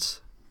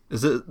reference?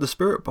 Is it the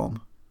Spirit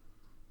Bomb?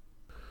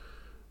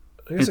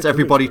 It's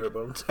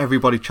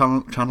everybody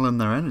channeling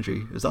their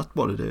energy. Is that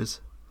what it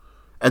is?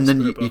 And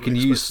then you can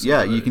use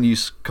you can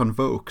use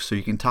Convoke, so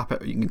you can tap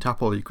it. You can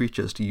tap all your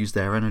creatures to use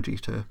their energy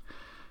to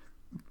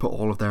put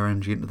all of their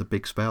energy into the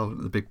big spell,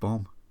 into the big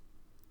bomb.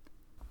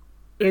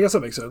 Yeah, I guess that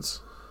makes sense.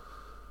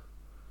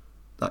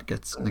 That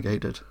gets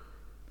negated.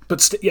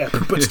 But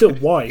still,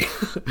 why?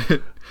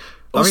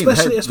 I mean,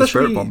 especially the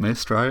Spirit Bomb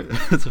missed, right?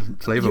 It's a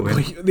flavor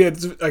win. Yeah,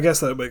 I guess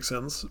that makes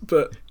sense.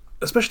 But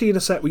especially in a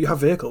set where you have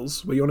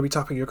vehicles, where you want to be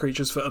tapping your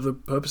creatures for other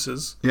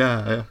purposes.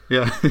 Yeah.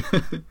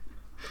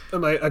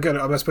 Am I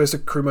supposed to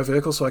crew my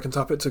vehicle so I can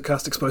tap it to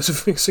cast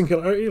Explosive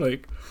Singularity?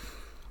 Like,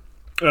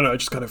 I don't know. I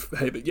just kind of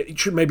hate it.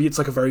 Yeah, maybe it's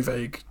like a very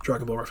vague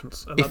Dragon Ball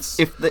reference. And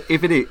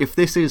if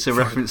this is a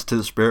reference to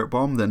the Spirit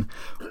Bomb, then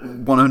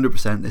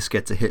 100% this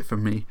gets a hit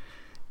from me.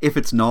 If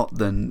it's not,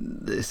 then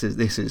this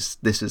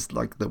is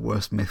like the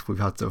worst myth we've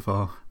had so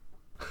far.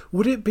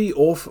 Would it be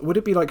awful? Would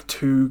it be like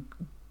too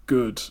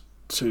good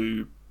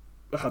to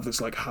have this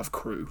like have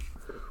crew?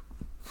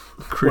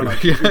 Crew,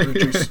 like,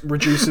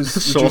 reduces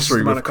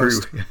sorcery the mana with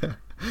crew. cost. Yeah.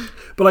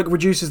 But like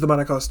reduces the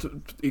mana cost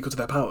equal to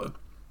their power.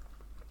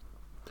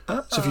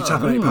 So if you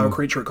tap an 8-power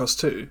creature, it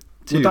costs 2.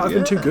 Would that have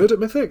been too good at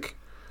Mythic?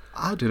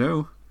 I don't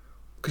know.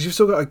 Because you've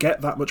still got to get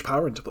that much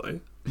power into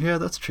play. Yeah,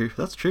 that's true.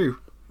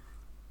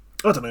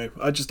 I don't know.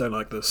 I just don't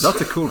like this.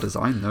 That's a cool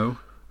design, though.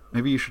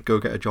 Maybe you should go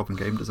get a job in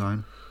game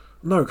design.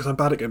 No, because I'm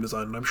bad at game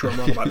design, and I'm sure I'm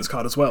wrong about this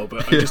card as well.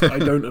 But I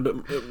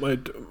don't. My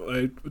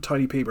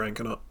tiny pea brain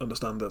cannot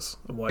understand this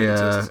and why it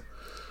exists.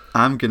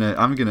 I'm gonna.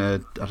 I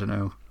don't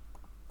know.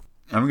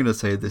 I'm gonna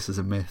say this is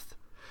a myth.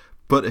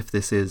 But if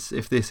this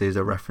is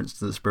a reference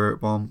to the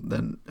Spirit Bomb,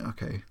 then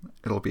okay,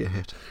 it'll be a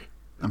hit.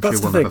 I'm sure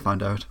we'll never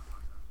find out.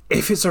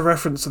 If it's a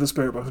reference to the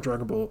Spirit Bomb from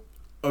Dragon Ball,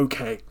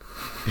 okay.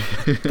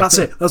 That's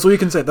it. That's all you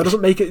can say. That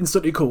doesn't make it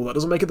instantly cool. That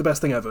doesn't make it the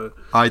best thing ever.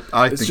 I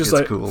think it's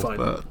like, cool, fine.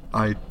 But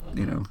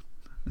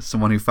as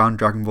someone who found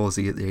Dragon Ball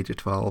Z at the age of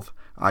 12,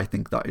 I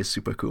think that is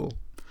super cool.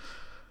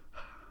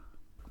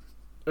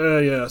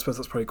 Yeah, I suppose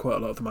that's probably quite a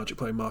lot of the Magic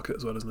playing market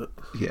as well, isn't it?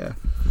 Yeah.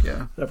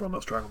 Everyone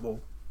loves Dragon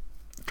Ball.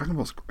 Dragon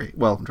Ball's great.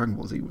 Well, Dragon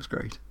Ball Z was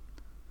great.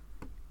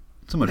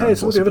 Some of the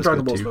other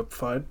Dragon Balls were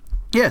fine.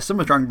 Yeah, some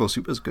of Dragon Ball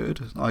Super's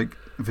good. Like,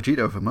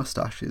 Vegeta with a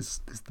mustache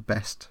is the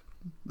best.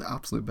 The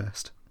absolute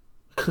best.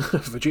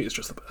 Vegeta's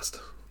just the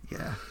best.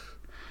 Yeah.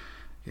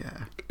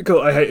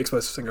 Cool, I hate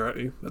Explosive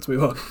Singularity. Let's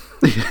move on.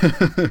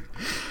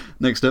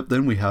 Next up,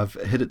 then, we have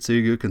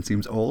Hidetsugu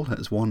Consumes All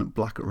as 1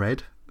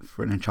 black-red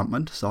for an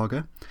enchantment,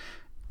 Saga.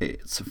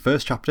 Its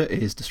first chapter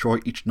is Destroy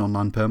each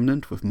non-land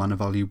permanent with mana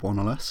value 1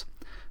 or less.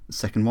 The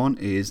second one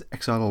is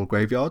Exile all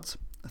graveyards.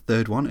 The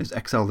third one is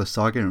Exile this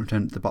Saga and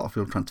return to the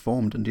battlefield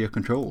transformed under your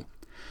control.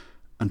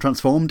 And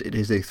transformed, it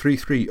is a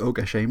 3/3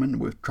 Ogre Shaman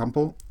with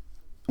Trample.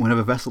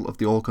 Whenever Vessel of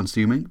the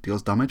All-Consuming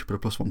deals damage, put a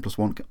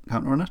 +1/+1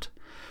 counter on it.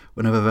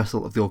 Whenever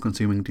Vessel of the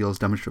All-Consuming deals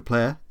damage to a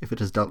player, if it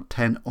has dealt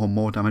 10 or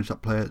more damage to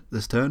that player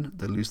this turn,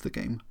 they lose the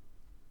game.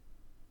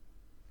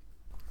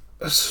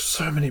 There's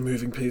so many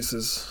moving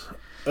pieces.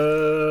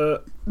 There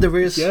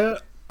is. Yeah,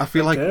 I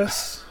feel like.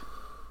 Guess.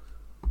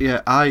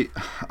 Yeah, I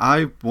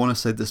want to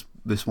say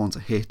this one's a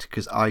hit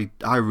because I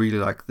really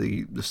like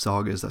the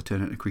sagas that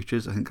turn into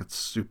creatures. I think that's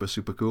super,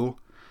 super cool.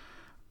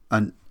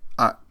 And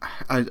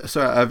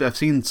I've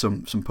seen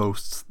some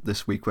posts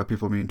this week where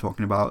people have been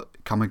talking about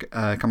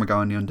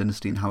Kamigawa Neon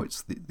Dynasty and how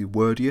it's the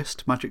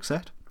wordiest Magic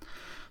set.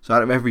 So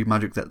out of every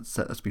Magic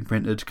set that's been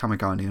printed,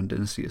 Kamigawa Neon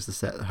Dynasty is the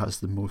set that has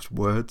the most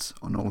words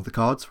on all of the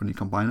cards when you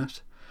combine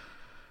it.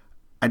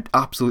 I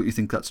absolutely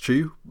think that's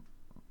true.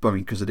 I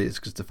mean, because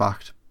it's a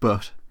fact.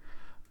 But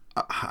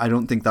I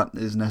don't think that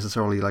is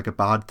necessarily like a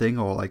bad thing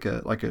or like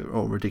a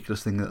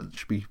ridiculous thing that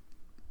should be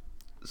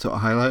sort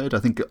of highlighted. I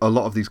think a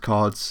lot of these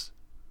cards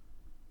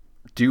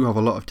do have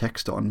a lot of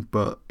text on,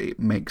 but it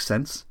makes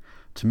sense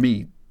to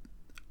me.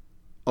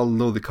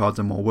 Although the cards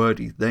are more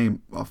wordy, they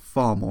are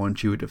far more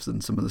intuitive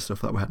than some of the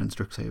stuff that we had in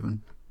Strixhaven.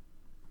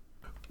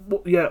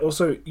 Well, yeah,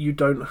 also, you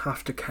don't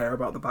have to care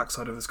about the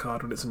backside of this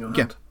card when it's in your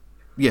hand.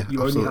 Yeah,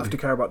 you absolutely. only have to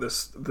care about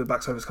the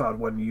backside of this card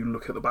when you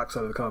look at the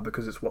backside of the card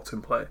because it's what's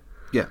in play.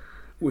 Yeah.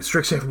 With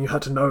Strixhaven, you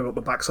had to know what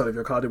the backside of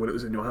your card did when it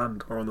was in your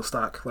hand or on the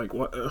stack. Like,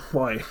 what?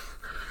 Why?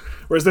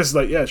 Whereas this is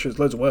like, yeah, sure, it's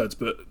loads of words,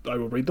 but I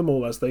will read them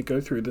all as they go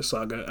through this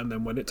saga, and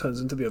then when it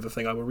turns into the other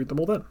thing, I will read them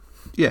all then.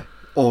 Yeah.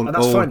 And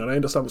that's fine, and I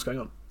understand what's going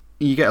on.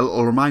 You get a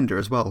little reminder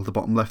as well, the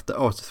bottom left,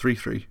 that, it's a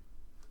 3/3.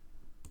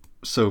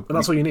 So, and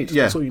that's all you need.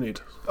 Yeah. That's all you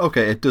need.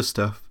 Okay, it does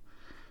stuff.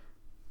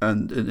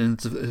 And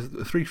it's a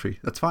 3/3.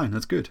 That's fine,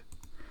 that's good.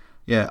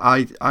 Yeah,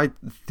 I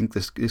think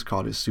this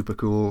card is super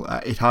cool.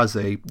 It has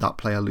that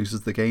player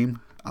loses the game.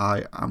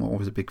 I'm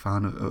always a big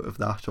fan of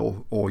that,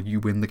 or you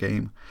win the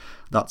game.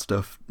 That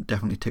stuff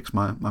definitely ticks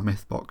my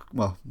myth box,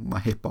 well, my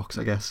hit box,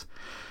 I guess,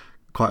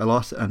 quite a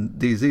lot. And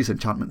these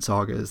enchantment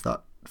sagas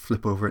that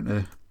flip over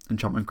into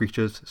enchantment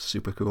creatures,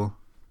 super cool.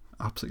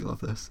 Absolutely love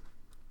this.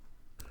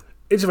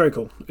 It's very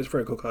cool. It's a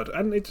very cool card,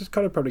 and it's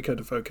kind of probably kind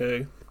of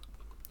okay.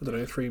 I don't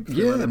know, three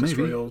mana,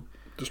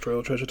 destroy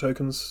all treasure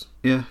tokens.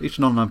 Yeah, each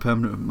non-land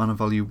permanent with mana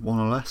value 1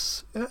 or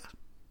less. Yeah,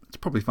 it's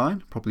probably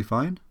fine.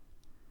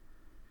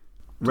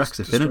 Rex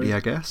Affinity, I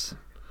guess.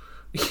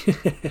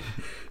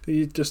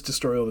 You just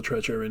destroy all the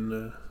treasure in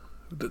the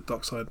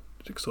Dockside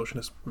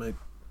Extortionist made.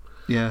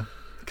 Yeah.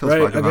 Kills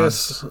Ragavan. I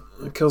guess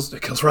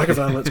it kills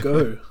Ragavan. Let's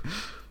go.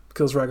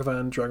 Kills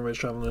Ragavan, Dragon Rage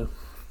Traveler,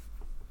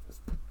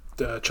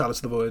 Chalice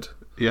of the Void.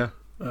 Yeah.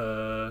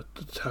 How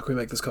can we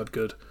make this card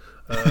good?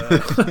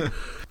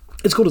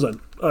 It's cool design.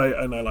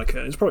 I like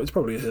it. It's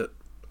probably a hit.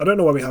 I don't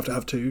know why we have to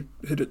have two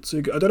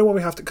Hidetsugu. I don't know why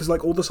we have to, because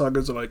like all the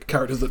sagas are like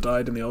characters that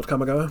died in the old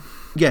Kamigawa.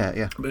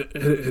 Yeah. But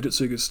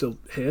Hidetsugu is still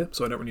here,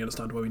 so I don't really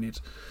understand why we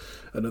need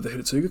another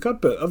Hidetsugu card.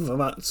 But other than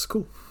that, it's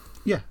cool.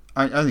 Yeah,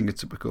 I think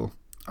it's super cool.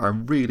 I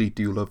really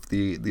do love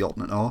the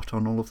alternate art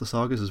on all of the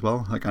sagas as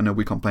well. Like, I know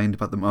we complained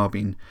about them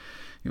being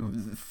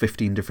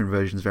 15 different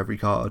versions of every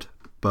card,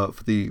 but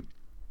for the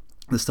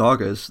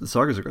sagas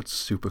have got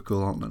super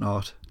cool alternate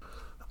art.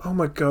 Oh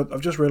my god!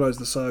 I've just realised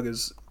the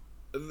sagas.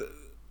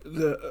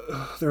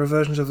 There are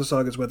versions of the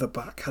sagas where the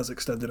back has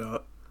extended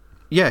art.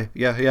 Yeah.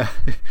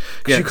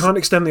 Because you can't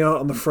extend the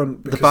art on the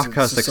front. Because the back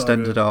has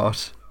extended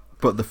art,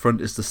 but the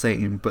front is the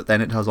same. But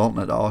then it has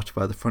alternate art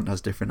where the front has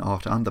different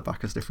art and the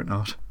back has different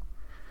art.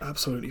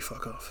 Absolutely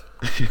fuck off.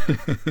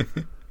 I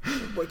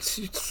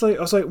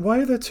was like,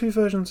 why are there two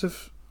versions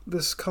of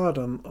this card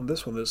on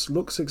this one? This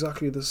looks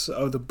exactly this.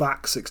 Oh, the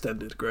back's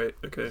extended. Great.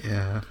 Okay.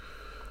 Yeah.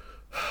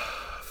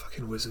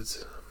 Fucking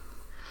wizards.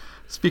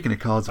 Speaking of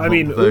cards,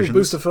 versions,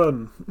 boost of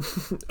fun.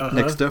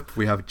 Next up,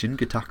 we have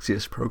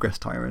Jin-Gitaxias Progress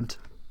Tyrant.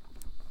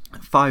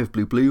 5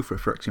 blue for a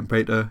Phyrexian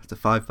Praetor. It's a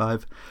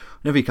 5/5.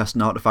 Whenever you cast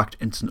an artifact,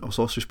 instant, or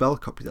sorcery spell,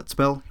 copy that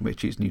spell. You may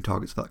choose new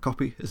targets for that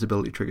copy. His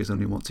ability triggers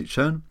only once each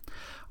turn.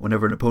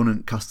 Whenever an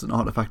opponent casts an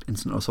artifact,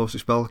 instant, or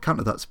sorcery spell,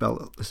 counter that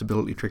spell. This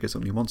ability triggers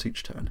only once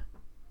each turn.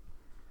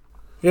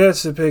 Yeah,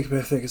 it's a big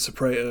mythic. It's a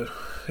Praetor.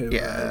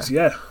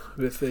 Yeah.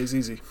 Myth is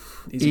easy.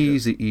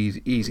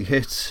 Easy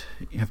hit.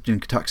 You have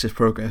Jin-Gitaxias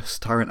Progress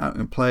Tyrant out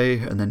in play,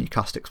 and then you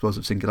cast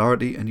Explosive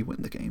Singularity, and you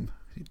win the game.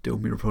 You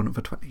dome your opponent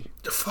for 20.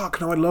 Fuck,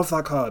 no, I love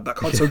that card. That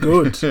card's so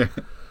good.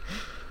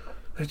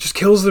 It just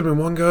kills them in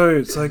one go.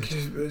 It's like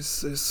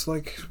it's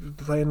like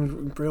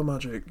playing real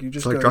Magic. You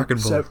just like Dragon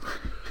Ball.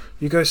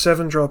 You go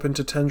 7-drop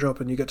into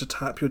 10-drop, and you get to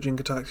tap your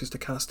Jin-Gitaxias to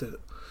cast it.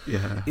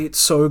 Yeah, it's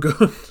so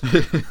good.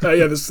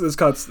 This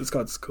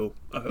card's cool.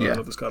 I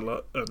love this card a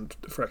lot, and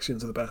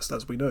Phyrexians are the best,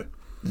 as we know.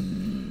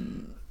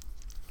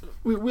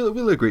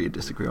 We'll agree to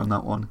disagree on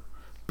that one,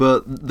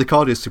 but the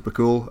card is super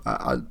cool.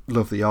 I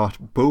love the art.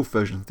 Both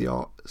versions of the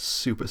art,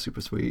 super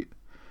sweet.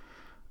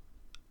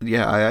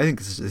 Yeah, I think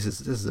this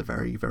is a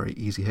very, very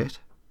easy hit.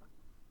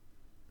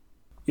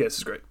 Yeah, this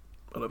is great.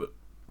 I love it.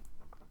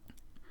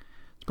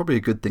 It's probably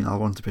a good thing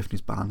Alrund's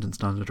Epiphany's banned in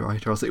Standard,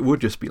 right? Or else it would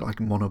just be like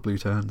mono blue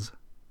turns.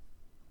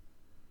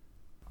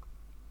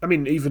 I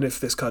mean, even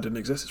if this card didn't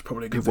exist, it's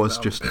probably a good it thing. It was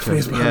just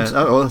turns. Yeah,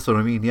 that's what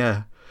I mean.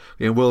 Yeah,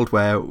 in a world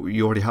where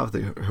you already have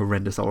the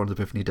horrendous Alrund's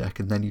Epiphany deck,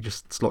 and then you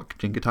just slot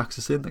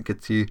Jin-Gitaxias in, that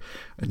gets you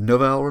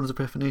another Alrund's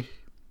Epiphany.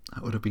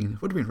 That would have been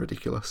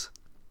ridiculous.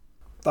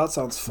 That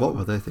sounds fun. What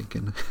were they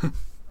thinking?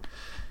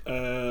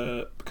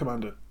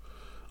 Commander,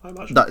 I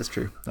imagine. That is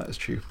true.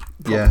 Probably.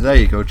 Yeah, there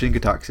you go.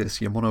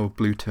 Jin-Gitaxias, your mono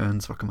blue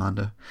turns for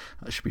Commander.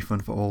 That should be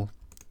fun for all.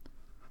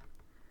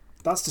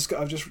 That's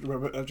I've just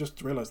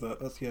realised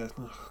that. That's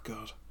Oh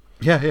god.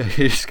 Yeah.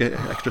 You just get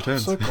extra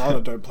turns. I'm so glad I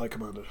don't play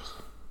Commander.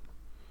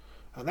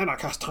 And then I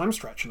cast Time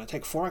Stretch and I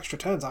take 4 extra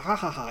turns.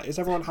 Ha. Is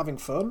everyone having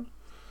fun?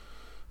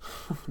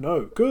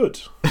 No.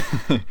 Good.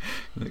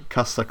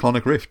 Cast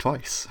Cyclonic Rift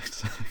twice.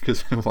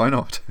 Because why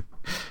not?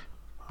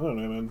 I don't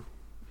know, man.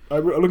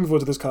 I'm looking forward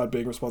to this card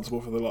being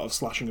responsible for the lot of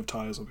slashing of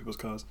tyres on people's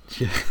cars.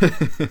 Yeah.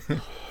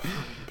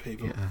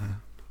 People. Yeah.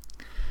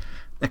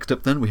 Next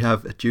up then, we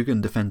have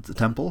Jugan Defends the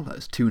Temple. That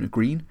is 2 and a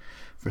green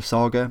for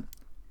Saga.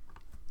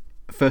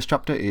 First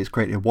chapter is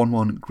create a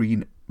 1/1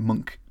 green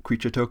monk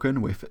creature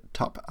token with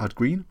tap add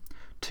green.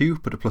 2,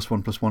 put a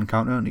 +1/+1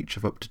 counter on each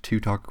of up to 2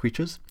 target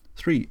creatures.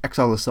 3,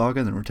 exile the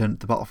Saga, then return it to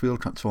the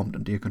battlefield transformed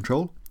under your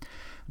control.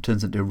 It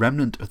turns into a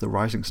Remnant of the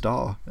Rising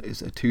Star. It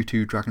is a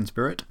 2/2 Dragon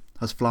Spirit.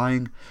 has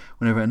flying.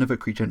 Whenever another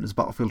creature enters the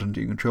battlefield under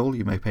your control,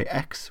 you may pay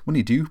X. When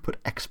you do, put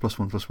X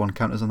 +1/+1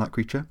 counters on that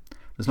creature.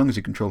 As long as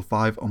you control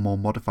 5 or more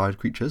modified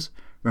creatures,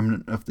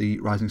 Remnant of the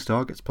Rising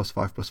Star gets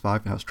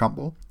 +5/+5, it has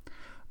trample.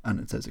 And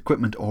it says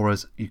equipment,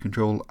 auras you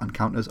control, and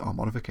counters are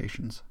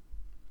modifications.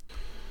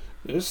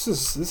 This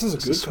is a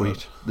good sweet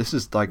card. This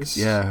is like,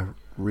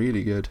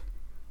 really good.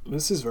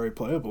 This is very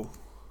playable.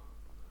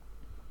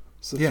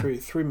 It's a Yeah.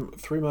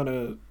 three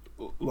mana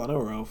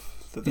Llanowar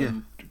elf that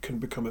then can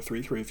become a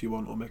 3/3 if you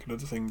want, or make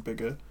another thing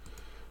bigger,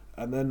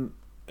 and then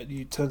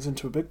it turns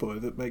into a big boy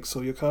that makes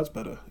all your cards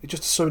better. It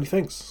just does so many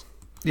things.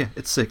 Yeah,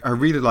 it's sick. I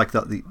really like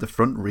that the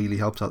front really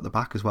helps out the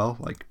back as well.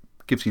 Like,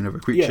 gives you another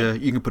creature.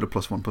 You can put a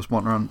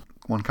 +1/+1 on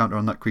one counter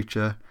on that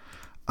creature,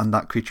 and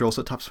that creature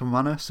also taps for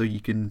mana, so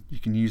you can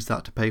use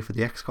that to pay for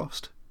the X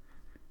cost.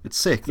 It's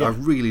sick. Yeah. I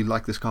really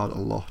like this card a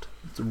lot.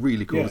 It's a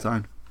really cool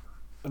design.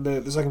 And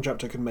the second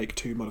chapter can make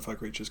 2 modified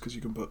creatures because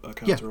you can put a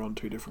counter on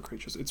 2 different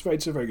creatures. It's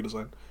a very good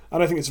design,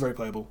 and I think it's very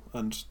playable.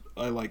 And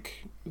I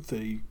like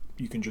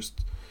you can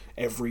just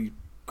every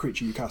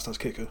creature you cast has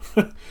kicker.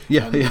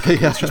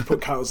 Just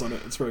put counters on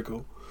it. It's very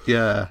cool.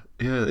 Yeah,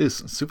 it is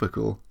super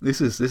cool.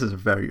 This is a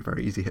very,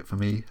 very easy hit for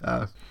me.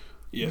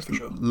 Yeah, for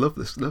sure. Love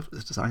this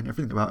design.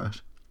 Everything about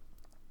it.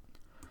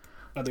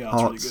 And the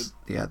art's really good.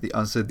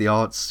 Yeah, the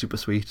art's super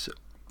sweet.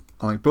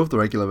 I like both the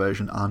regular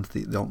version and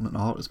the alternate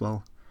art as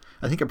well.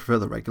 I think I prefer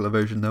the regular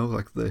version though,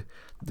 like the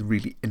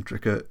really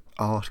intricate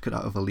art cut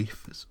out of a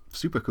leaf. It's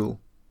super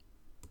cool.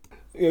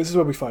 Yeah, this is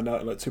when we find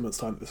out in like 2 months'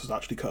 time that this was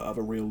actually cut out of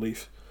a real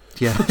leaf.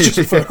 Yeah, Just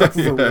a photograph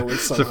of a real leaf.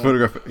 It's a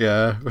photograph.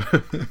 Yeah,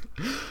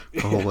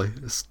 probably.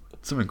 It's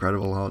some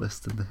incredible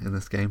artists in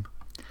this game.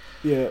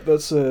 Yeah,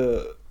 that's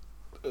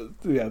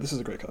this is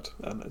a great card,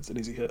 and it's an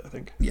easy hit, I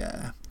think.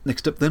 Yeah.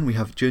 Next up, then we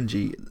have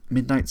Junji.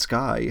 Midnight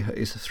Sky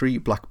is a 3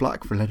 black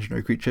for a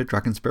legendary creature,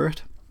 Dragon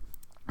Spirit.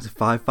 It's a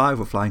 5/5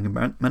 with Flying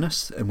and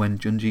Menace, and when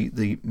Junji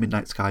the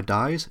Midnight Sky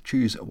dies,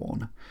 choose a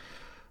 1.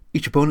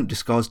 Each opponent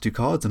discards 2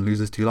 cards and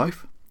loses 2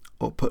 life,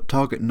 or put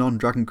target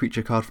non-dragon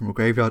creature card from a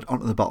graveyard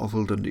onto the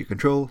battlefield under your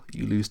control,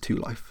 you lose 2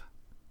 life.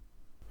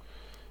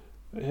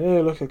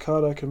 Hey, look, a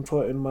card I can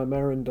put in my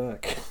Marin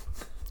deck.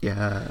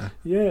 Yeah.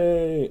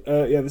 Yay!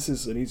 Yeah, this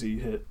is an easy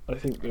hit. I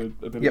think the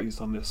abilities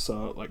on this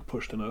are like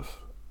pushed enough.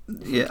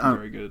 Yeah,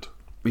 very good.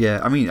 Yeah,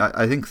 I mean,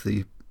 I think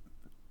the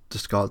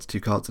discards 2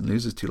 cards and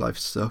loses 2 life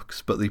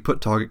sucks, but the put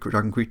target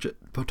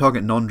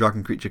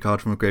non-dragon creature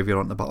card from a graveyard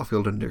on the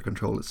battlefield under your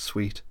control is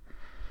sweet.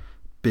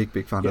 Big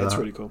fan of that. Yeah, it's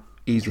really cool.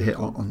 Easy hit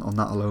cool. on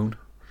that alone.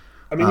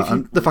 I mean,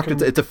 and the fact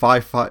it's a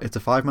 5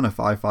 mana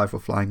 5/5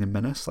 with Flying and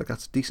Menace, like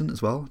that's decent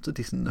as well. It's a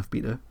decent enough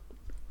beater.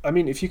 I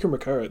mean, if you can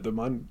recur it, the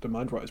mind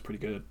rot is pretty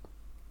good.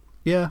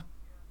 Yeah,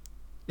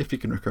 if you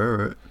can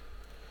recur it.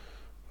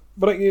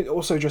 But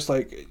also just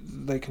like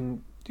you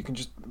can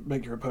just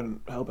make your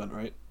opponent hellbent,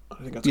 right? I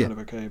think that's kind of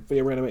okay. But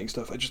yeah, reanimating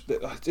stuff.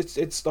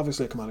 It's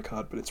obviously a commander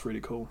card, but it's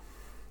really cool.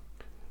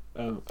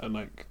 And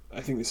like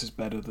I think this is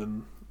better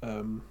than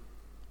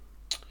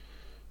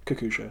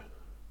Kakusha,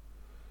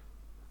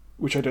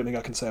 which I don't think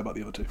I can say about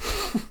the other 2.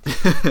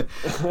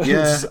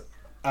 Yeah, it's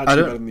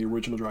actually better than the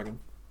original dragon.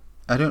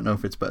 I don't know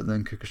if it's better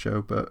than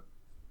Kakusho, but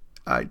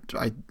I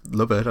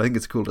love it. I think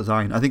it's a cool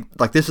design. I think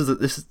like this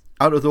is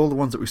out of all the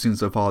ones that we've seen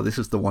so far, this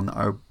is the one that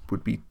I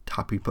would be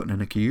happy putting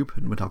in a cube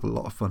and would have a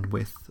lot of fun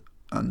with,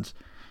 and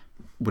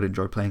would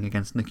enjoy playing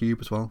against in a cube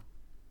as well.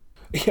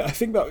 Yeah, I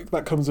think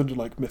that comes under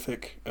like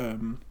mythic.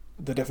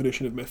 The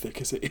definition of mythic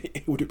is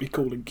would it be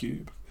called in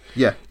cube?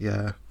 Yeah.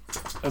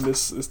 And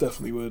this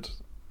definitely would.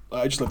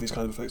 I just love these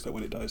kind of effects, like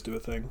when it dies, do a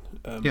thing.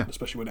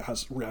 Especially when it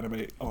has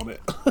reanimate on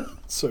it.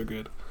 It's so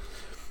good.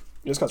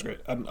 Yeah, this card's great,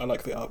 and I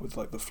like the art with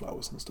like the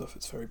flowers and stuff.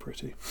 It's very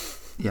pretty.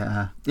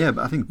 Yeah, but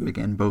I think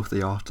again both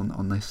the art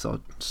on this are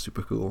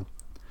super cool.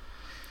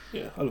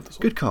 Yeah, I love this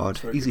one. Good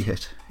card, easy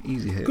hit.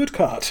 Good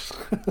card.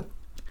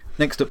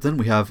 Next up, then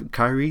we have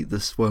Kairi, the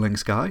Swirling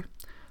Sky.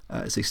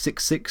 It's a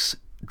 6/6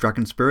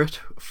 Dragon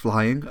Spirit,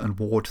 Flying and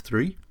Ward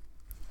 3.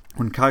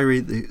 When Kairi,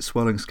 the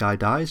Swirling Sky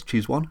dies,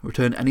 choose 1.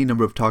 Return any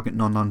number of target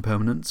non-land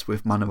permanents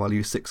with mana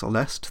value 6 or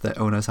less to their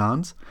owner's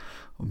hands.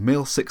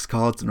 Mill 6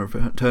 cards and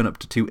return up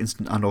to 2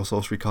 instant and or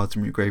sorcery cards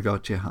from your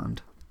graveyard to your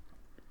hand.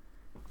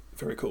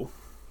 Very cool.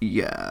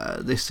 Yeah,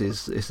 this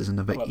is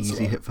another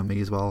easy hit for me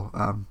as well.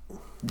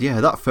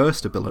 That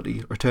first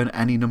ability, return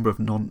any number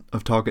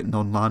of target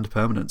non-land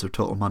permanents of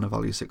total mana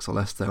value 6 or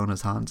less to their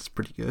owner's hands, is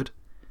pretty good.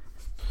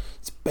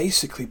 It's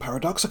basically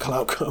paradoxical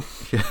outcome.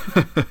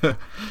 Yeah.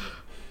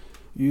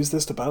 Use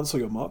this to bounce all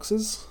your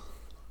moxes?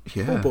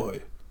 Yeah. Oh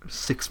boy.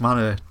 6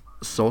 mana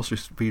sorcery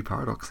speed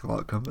paradoxical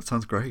outcome. That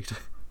sounds great.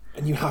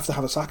 And you have to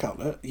have a sack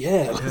outlet.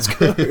 Yeah, let's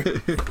go.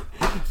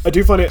 I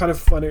do find it kind of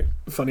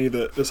funny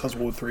that this has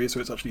Ward 3, so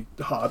it's actually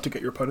hard to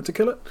get your opponent to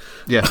kill it.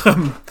 Yeah.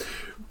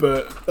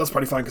 But that's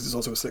probably fine because it's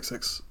also a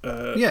 6/6.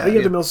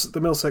 The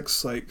mill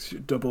 6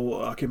 like double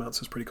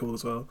Archaeomancer is pretty cool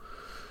as well.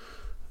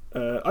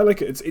 I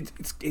like it.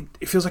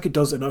 It feels like it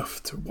does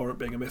enough to warrant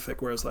being a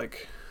mythic, whereas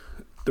like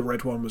the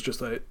red one was just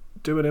like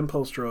do an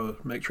impulse draw,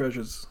 make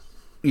treasures.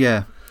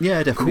 Yeah,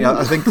 definitely. Cool.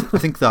 I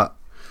think that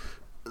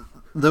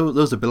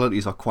those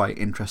abilities are quite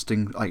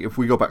interesting. Like if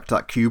we go back to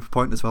that cube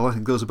point as well, I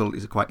think those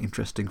abilities are quite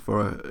interesting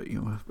for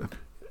a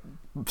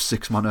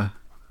 6 mana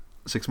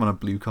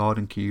blue card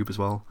in cube as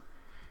well.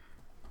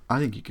 I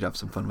think you could have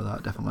some fun with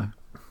that, definitely.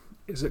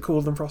 Is it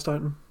cooler than Frost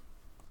Titan?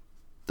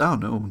 Oh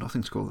no,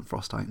 nothing's cooler than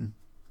Frost Titan.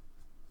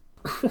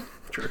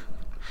 True.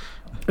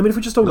 I mean, if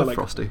we just talk about like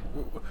Frosty.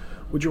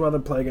 Would you rather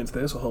play against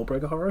this or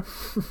Hullbreaker Horror?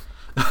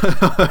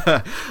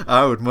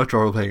 I would much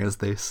rather play against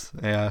this.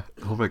 Yeah,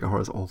 Hullbreaker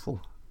Horror is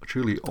awful.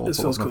 Truly awful. This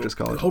feels cool.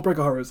 Card. Hullbreaker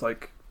Horror is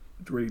like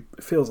really,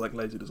 it feels like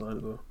lazy design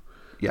as well.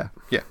 Yeah.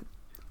 It's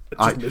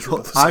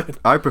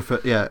I prefer.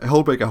 Yeah,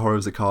 Hullbreaker Horror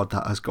is a card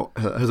that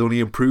has only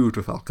improved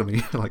with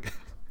Alchemy. Like,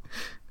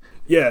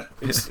 yeah,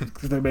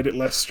 they made it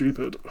less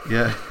stupid.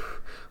 Yeah.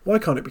 Why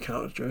can't it be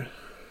countered, Joe?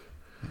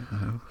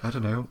 I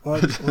don't know. Why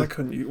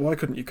couldn't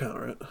you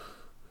counter it?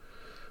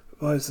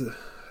 Why is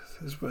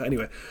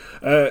anyway?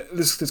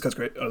 This card's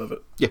great. I love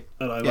it. Yeah,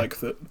 and I like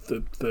that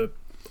the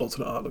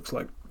alternate art looks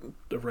like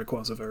a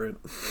Rayquaza variant.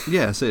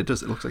 Yeah, so it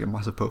does. It looks like a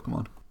massive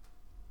Pokemon,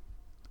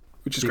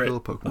 which is great.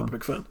 Pokemon. I'm a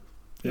big fan.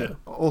 Yeah.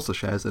 Also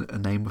shares a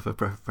name with a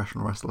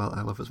professional wrestler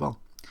I love as well.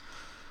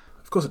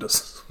 Of course it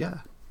does. Yeah.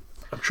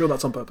 I'm sure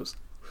that's on purpose.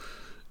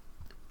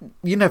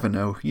 You never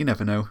know.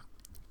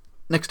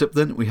 Next up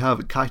then we have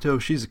Kaito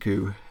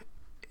Shizuku.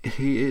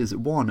 He is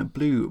 1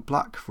 blue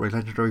black for a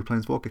legendary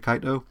Planeswalker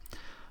Kaito.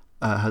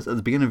 Has at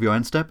the beginning of your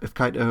end step, if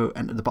Kaito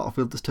entered the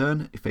battlefield this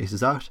turn, it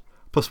faces out.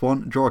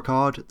 +1, draw a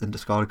card, then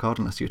discard a card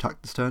unless you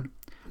attack this turn.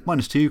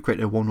 -2, create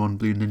a 1/1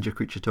 blue ninja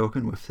creature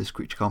token with this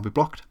creature can't be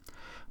blocked.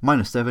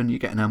 -7, you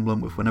get an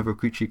emblem with whenever a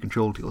creature you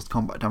control deals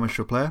combat damage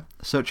to a player.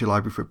 Search your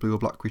library for a blue or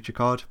black creature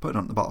card, put it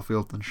on the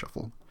battlefield, then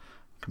shuffle.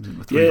 Comes in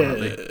with 3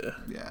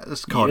 Yeah,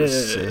 this card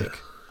is sick.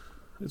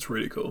 It's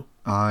really cool.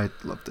 I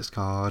love this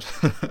card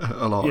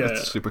a lot. Yeah.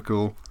 It's super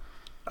cool.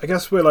 I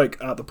guess we're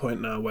like at the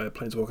point now where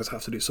Planeswalkers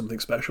have to do something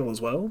special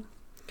as well.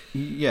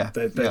 Yeah,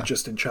 they're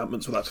just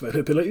enchantments with activated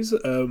abilities.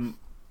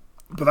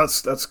 But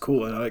that's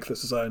cool, and I like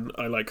this design.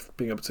 I like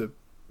being able to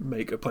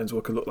make a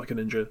Planeswalker look like a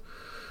ninja,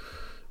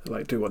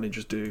 like do what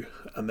ninjas do,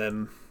 and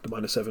then the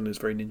 -7 is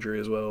very ninja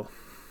as well.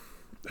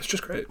 It's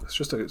just great. It's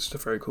just a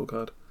very cool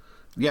card.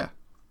 Yeah,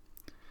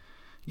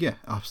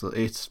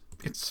 absolutely.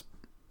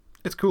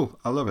 It's cool.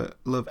 I love it.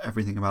 Love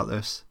everything about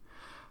this.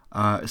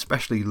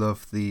 Especially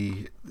love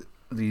the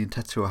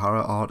Tetsuo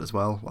Hara art as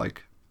well.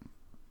 Like,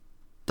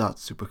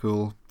 that's super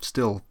cool.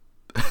 Still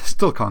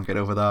can't get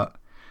over that.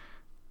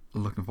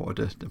 Looking forward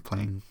to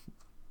playing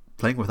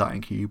with that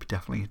in cube.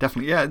 Definitely.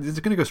 Yeah, it's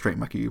going to go straight in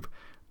my cube.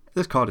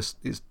 This card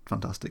is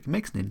fantastic. It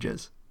makes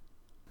ninjas.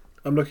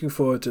 I'm looking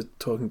forward to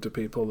talking to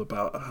people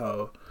about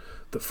how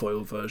the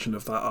foil version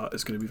of that art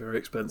is going to be very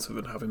expensive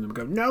and having them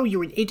go, no,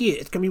 you're an idiot.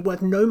 It's going to be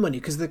worth no money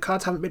because the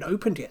cards haven't been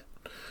opened yet.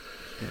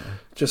 Yeah.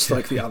 Just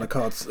like the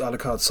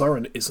Alucard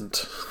Sorin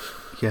isn't.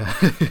 Yeah.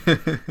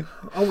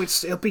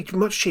 It'll be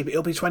much cheaper.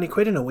 It'll be 20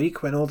 quid in a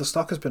week when all the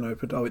stock has been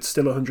opened. Oh, it's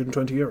still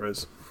 120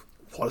 euros.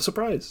 What a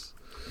surprise.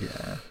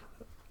 Yeah.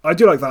 I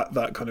do like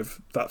that kind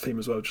of that theme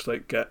as well. Just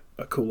like get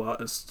a cool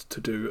artist to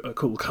do a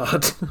cool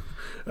card.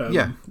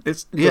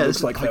 It's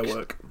like their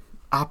work.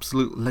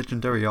 Absolute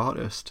legendary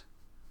artist.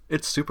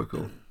 It's super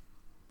cool.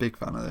 Big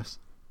fan of this.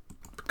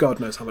 God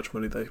knows how much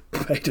money they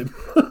paid him.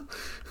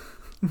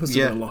 Must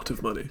have been a lot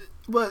of money.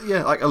 Well,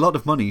 yeah, like a lot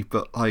of money,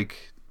 but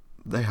like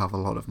they have a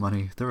lot of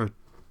money. They're a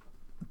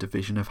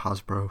division of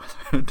Hasbro.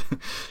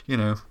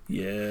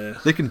 Yeah.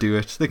 They can do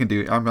it.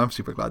 I'm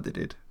super glad they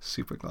did.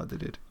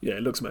 Yeah,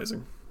 it looks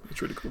amazing.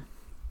 It's really cool.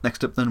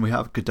 Next up then we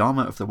have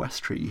Kodama of the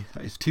West Tree.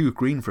 That is 2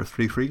 green for a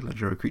 3/3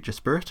 legendary creature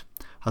spirit.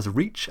 Has a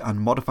reach, and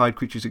modified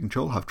creatures you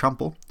control have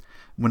trample.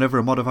 Whenever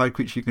a modified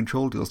creature you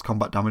control deals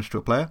combat damage to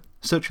a player,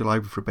 search your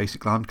library for a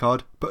basic land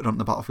card, put it on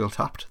the battlefield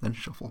tapped, then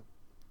shuffle.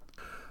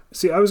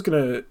 See, I was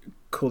going to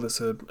call this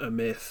a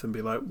myth and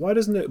be like, why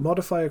doesn't it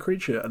modify a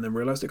creature, and then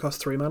realised it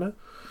costs 3 mana?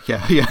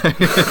 Yeah.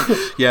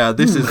 Yeah,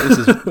 this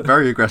is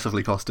very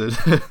aggressively costed.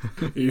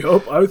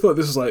 Yup, I thought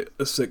this was like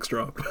a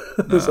 6-drop.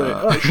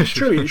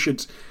 Surely it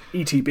should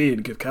ETB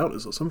and give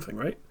counters or something,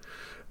 right?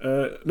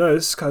 No,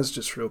 this card's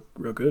just real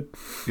good.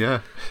 Yeah.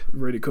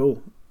 Really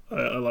cool.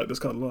 I like this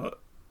card a lot.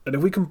 And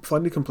have we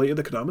finally completed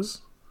the Kodamas?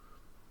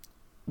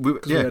 We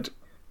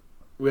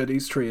had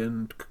East Tree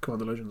and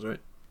Commander Legends, right?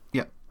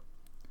 Yeah.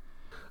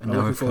 And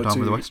now we've Kodama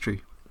of the West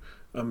Tree.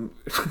 I'm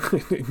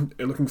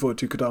looking forward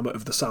to Kodama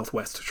of the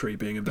Southwest Tree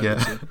being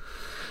embedded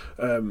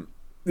here.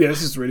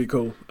 This is really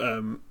cool.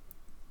 And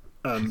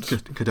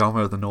just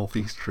Kodama of the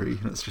Northeast Tree.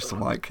 It's just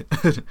like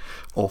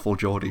awful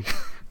Geordie.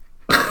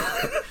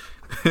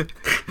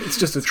 It's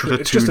just a tree.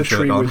 It's just a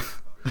tree with.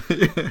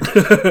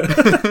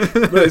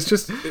 No, it's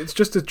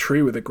just a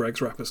tree with a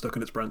Greg's wrapper stuck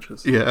in its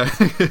branches. Yeah.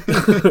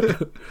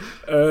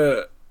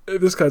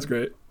 This card's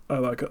great. I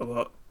like it a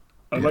lot.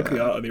 I like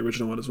the art on the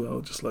original one as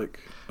well. Just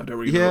like I don't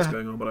really know what's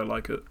going on, but I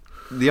like it.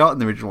 The art in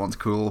the original one's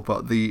cool,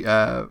 but the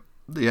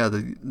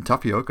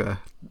Tapioca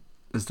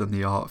has done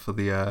the art for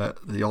the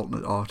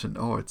alternate art, and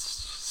it's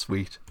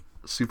sweet,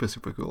 super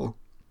cool.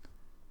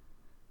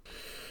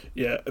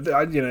 Yeah,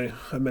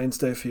 a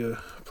mainstay for your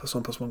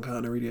 +1/+1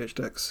 counter EDH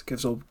decks.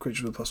 Gives all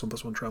creatures with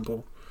 +1/+1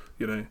 trample,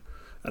 and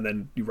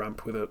then you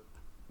ramp with it.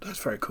 That's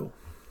very cool.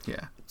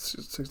 Yeah.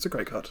 It's a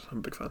great card. I'm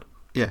a big fan.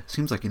 Yeah,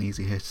 seems like an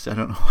easy hit. I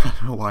don't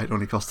know why it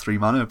only costs 3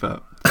 mana,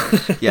 but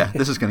yeah,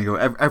 this is going to go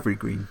every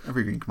green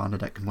commander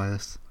deck can play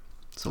this.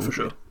 For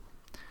sure.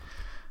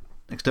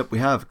 Next up, we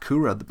have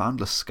Kura, the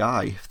Boundless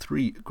Sky,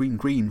 3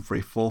 green for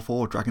a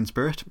 4/4 Dragon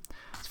Spirit.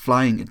 It's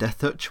flying Death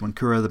Touch. When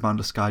Kura, the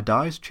Boundless Sky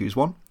dies, choose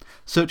 1.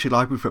 Search your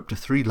library for up to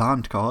 3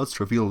 land cards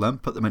to reveal them,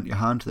 put them into your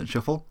hand, then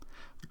shuffle.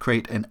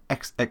 Create an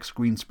XX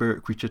green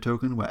spirit creature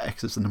token where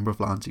X is the number of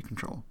lands you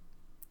control.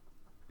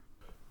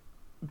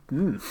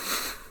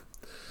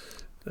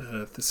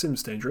 This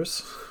seems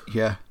dangerous.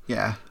 Yeah.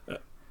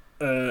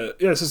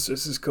 This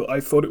is cool.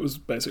 I thought it was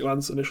basic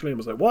lands initially and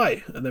was like,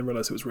 why? And then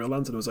realised it was real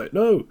lands and I was like,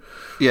 no.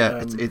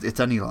 Yeah, it's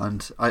any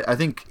land. I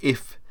think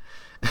if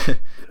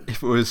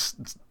it was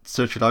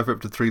search your library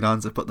up to 3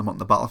 lands and put them on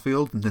the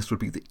battlefield, then this would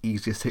be the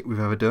easiest hit we've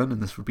ever done,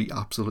 and this would be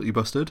absolutely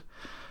busted.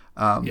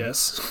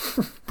 Yes.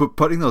 But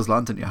putting those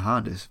lands in your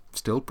hand is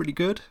still pretty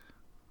good.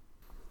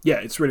 Yeah,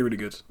 it's really, really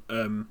good.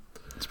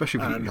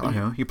 Especially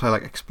if you play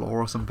like Explore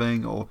or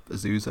something, or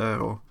Azusa,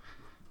 or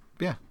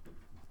yeah.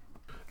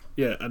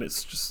 Yeah, and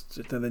it's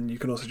just then you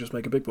can also just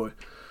make a big boy.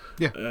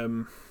 Yeah.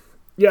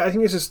 I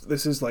think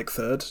this is like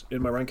 3rd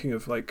in my ranking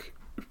of like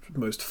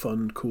most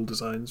fun, cool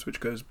designs, which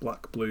goes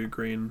black, blue,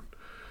 green,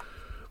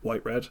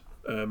 white, red.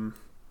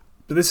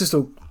 But this is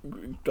still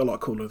a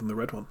lot cooler than the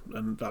red one,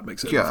 and that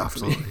makes it. Yeah,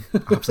 absolutely,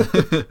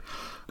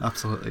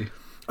 absolutely.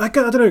 I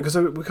don't know,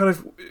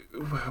 because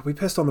we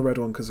pissed on the red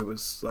one because it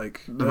was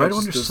like the red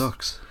one just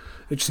sucks.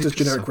 It just does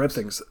generic red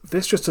things.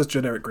 This just does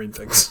generic green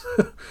things.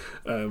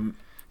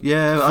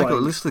 Yeah, I got a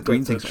list of the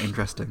green things are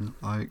interesting.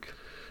 Like,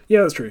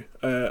 yeah, that's true.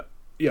 I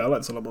like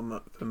this a lot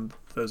more than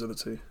those other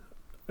two.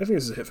 I think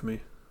this is a hit for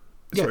me.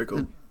 It's very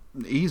cool.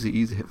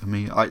 Easy hit for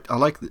me. I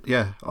like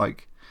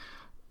like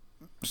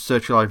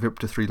search your library up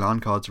to 3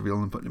 land cards, reveal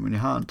them, put them in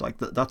your hand. Like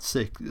that's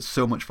sick. There's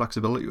so much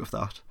flexibility with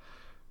that.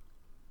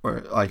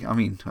 Or I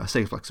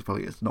say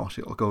flexibility. It's not.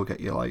 It'll go get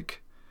you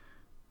like,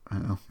 I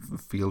don't know,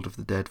 Field of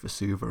the Dead,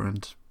 Vesuva,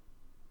 and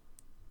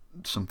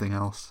something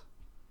else.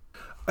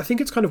 I think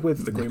it's kind of weird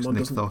that the green one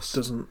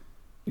doesn't.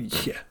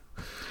 Yeah,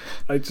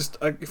 it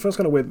feels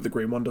kind of weird that the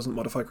green one doesn't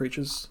modify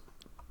creatures,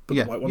 but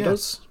the white one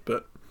does.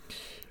 But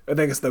I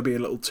guess they'll be a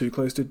little too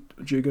close to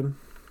Jugan.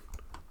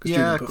 Because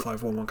Jugan put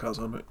 5/1/1 cards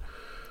on it.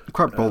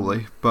 Quite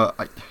boldly, but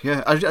I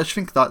just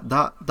think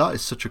that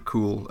is such a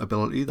cool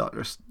ability, that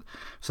just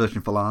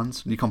searching for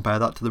lands. And you compare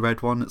that to the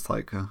red one, it's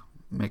like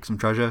make some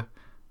treasure,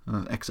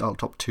 exile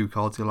top 2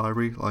 cards of your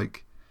library.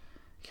 Like,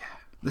 yeah,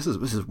 this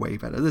is way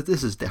better.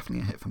 This is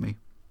definitely a hit for me.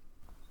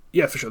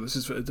 Yeah, for sure.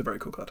 It's a very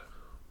cool card.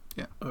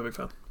 Yeah, I'm a big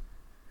fan.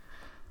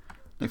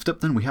 Next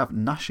up, then we have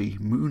Nashi,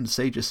 Moon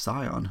Sage's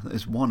Scion. That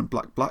is 1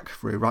 black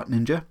for a Rat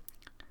Ninja.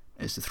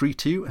 It's a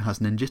 3/2. It has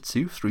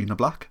Ninjutsu, 3 and a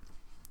black.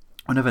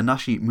 Whenever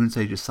Nashi, Moon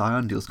Sage's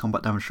Scion deals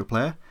combat damage to a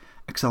player,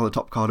 exile the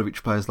top card of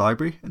each player's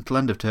library. Until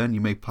end of turn,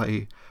 you may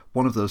play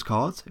one of those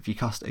cards. If you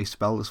cast a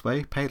spell this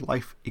way, pay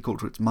life equal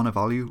to its mana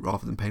value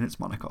rather than paying its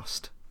mana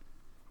cost.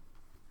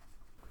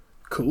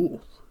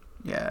 Cool.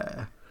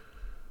 Yeah.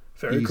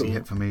 Very cool. Easy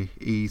hit for me.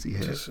 Easy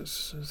hit.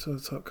 So the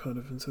top card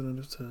of until end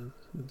of turn.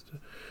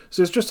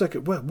 So it's just like,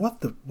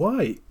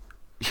 why?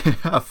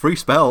 Yeah, free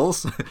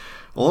spells.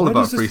 All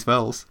about free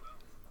spells.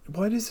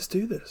 Why does this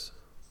do this?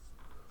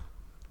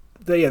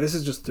 This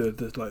is just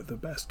the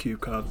best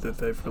cube card that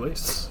they've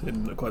released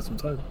in quite some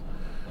time.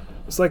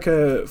 It's like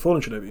a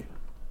Fallen Shinobi.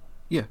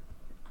 Yeah.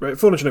 Right,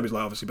 Fallen Shinobi's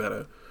like obviously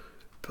better,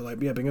 but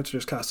being able to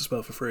just cast a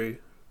spell for free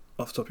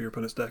off the top of your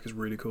opponent's deck is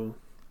really cool.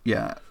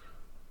 Yeah.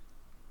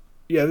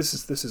 Yeah, this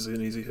is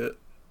an easy hit.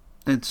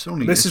 It's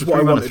only this is what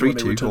I wanted 3/2, when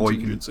they or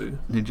returned you to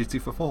can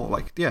Ninjutsu for 4.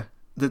 Like, yeah,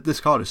 this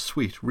card is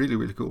sweet. Really,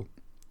 really cool.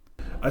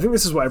 I think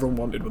this is what everyone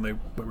wanted when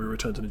we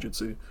returned to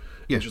Ninjutsu.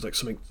 Yeah. It's just like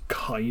something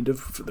kind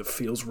of that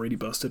feels really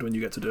busted when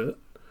you get to do it.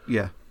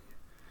 Yeah.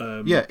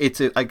 It's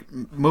like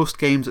most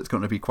games it's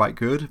going to be quite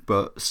good,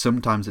 but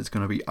sometimes it's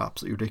going to be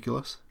absolutely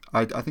ridiculous.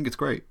 I think it's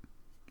great.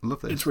 I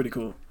love this. It's really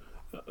cool.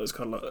 It's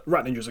kind of like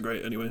Rat Ninjas are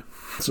great anyway.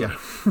 So. Yeah.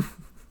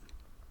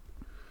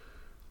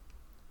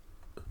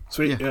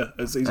 Sweet. Yeah,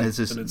 it's easy. It's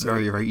just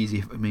very, very easy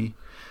for me.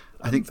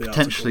 I think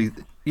potentially,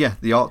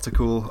 the arts are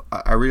cool.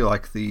 I really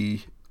like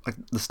the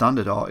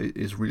standard art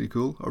is really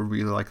cool. I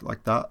really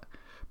like that.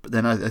 But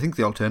then I think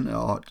the alternate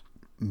art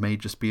may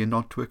just be a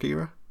nod to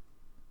Akira.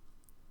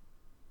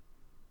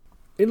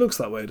 It looks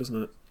that way,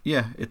 doesn't it?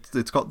 Yeah,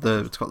 it's got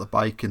the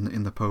bike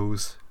in the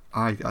pose.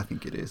 I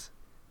think it is.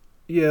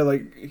 Yeah,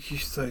 like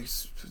he's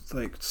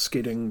like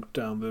skidding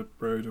down the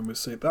road, and we're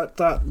seeing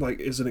that like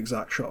is an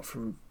exact shot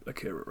from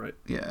Akira, right?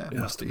 Yeah, it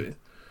has to be.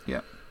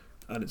 Yeah,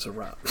 and it's a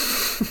rat.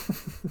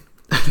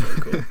 It's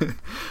very cool.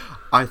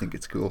 I think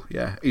it's cool.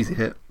 Yeah, easy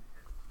hit.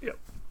 Yep.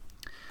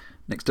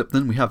 Next up,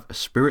 then we have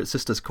Spirit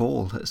Sister's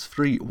Call. It's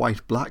 3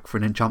 white black for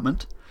an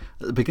enchantment.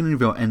 At the beginning of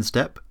your end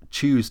step,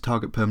 choose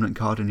target permanent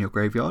card in your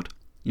graveyard.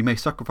 You may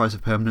sacrifice a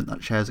permanent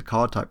that shares a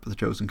card type with the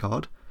chosen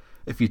card.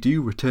 If you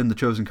do, return the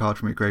chosen card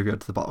from your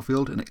graveyard to the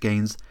battlefield, and it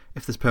gains,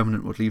 if this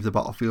permanent would leave the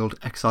battlefield,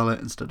 exile it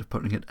instead of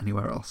putting it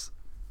anywhere else.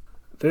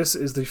 This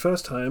is the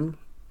first time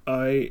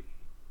I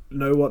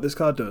know what this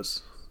card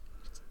does.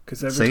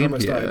 Because every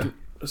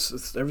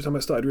time I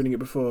started reading it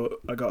before,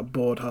 I got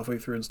bored halfway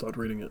through and stopped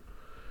reading it.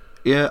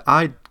 Yeah,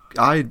 I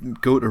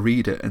go to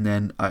read it, and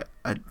then I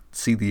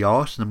see the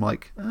art, and I'm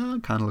like,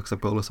 it kind of looks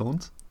like Bolas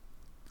Horns.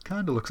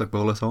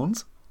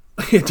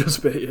 It does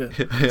a bit,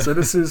 yeah. So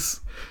this is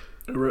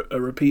a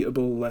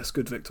repeatable less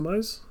good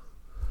Victimize.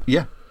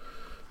 Yeah.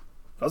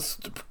 That's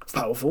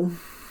powerful.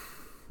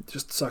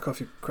 Just sack off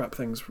your crap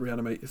things,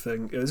 reanimate your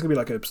thing. Yeah, this is going to be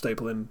like a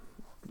staple in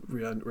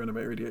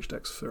reanimate EDH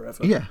decks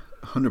forever. Yeah,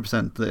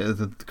 100%.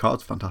 The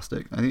card's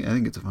fantastic. I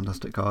think it's a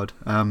fantastic card.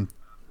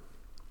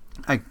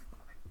 I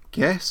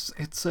guess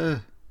it's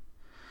a...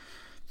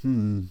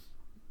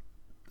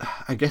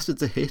 I guess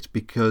it's a hit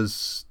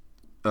because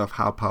of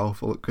how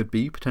powerful it could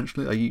be,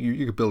 potentially. Like,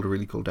 you could build a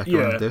really cool deck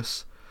around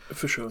this.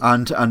 For sure.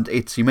 And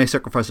it's, you may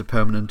sacrifice a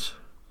permanent...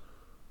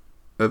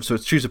 So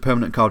it's choose a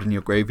permanent card in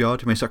your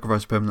graveyard. You may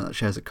sacrifice a permanent that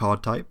shares a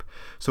card type.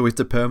 So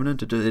it's a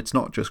permanent. It's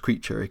not just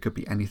creature. It could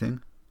be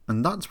anything.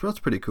 And that's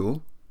pretty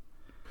cool.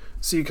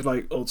 So you could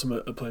like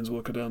ultimate a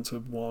Planeswalker down to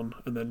 1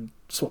 and then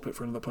swap it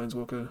for another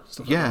Planeswalker.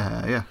 Stuff like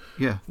that.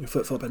 Yeah. You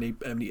flip-flop any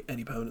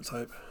permanent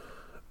type.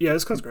 Yeah,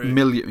 this card's great.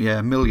 Mill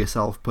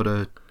yourself, put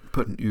an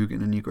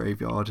Ugin in your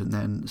graveyard, and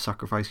then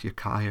sacrifice your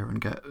Kaya and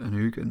get an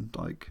Ugin.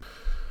 Like,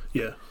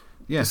 yeah,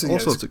 all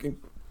sorts of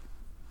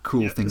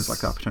cool things like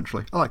that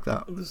potentially. I like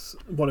that. This is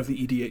one of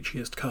the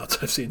EDHiest cards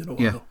I've seen in a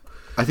while. Yeah.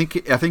 I think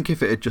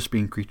if it had just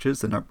been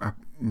creatures, then I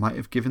might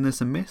have given this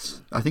a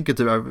miss. I think it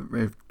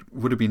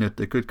would have been a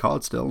good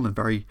card still, and a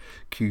very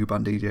cube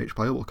and EDH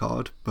playable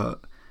card.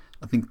 But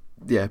I think,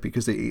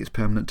 because it is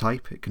permanent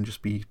type, it can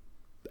just be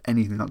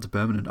anything that's a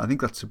permanent. I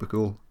think that's super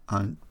cool,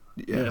 and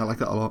I like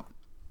that a lot.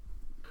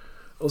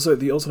 Also,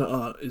 the alternate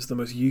art is the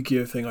most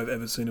Yu-Gi-Oh thing I've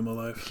ever seen in my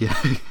life.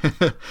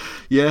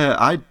 Yeah,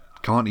 I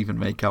can't even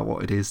make out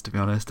what it is, to be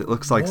honest. It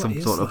looks like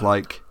some sort of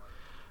like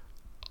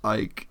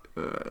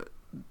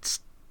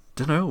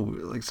don't know,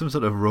 like some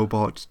sort of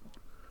robot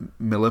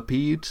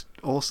millipede,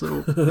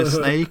 also a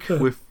snake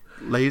with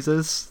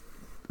lasers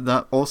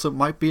that also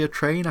might be a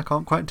train. I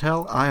can't quite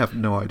tell. I have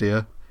no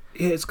idea.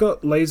 Yeah, it's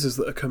got lasers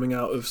that are coming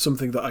out of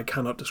something that I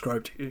cannot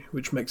describe to you,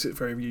 which makes it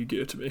very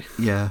Yu-Gi-Oh to me.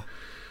 Yeah.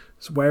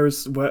 So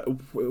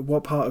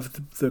what part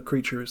of the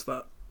creature is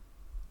that?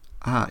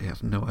 I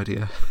have no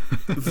idea.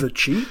 The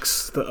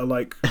cheeks that are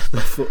like a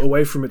foot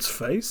away from its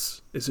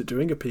face? Is it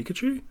doing a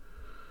Pikachu?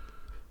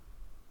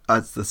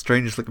 That's the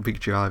strangest looking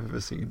Pikachu I've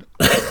ever seen.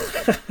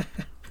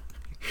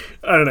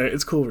 I don't know,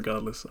 it's cool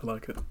regardless. I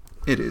like it.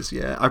 It is,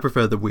 yeah. I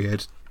prefer the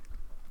weird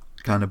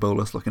kind of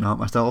Bolas looking art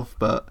myself,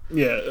 but...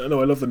 Yeah,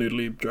 no, I love the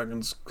noodly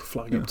dragons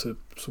flying up to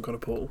some kind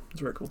of portal.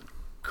 It's very cool.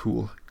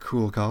 Cool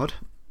card.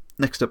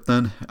 Next up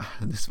then,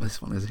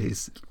 this one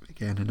is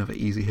again another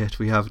easy hit.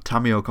 We have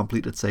Tamiyo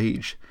Completed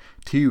Sage.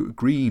 2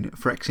 green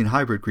Phyrexian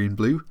hybrid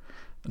green-blue,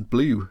 and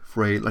blue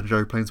for a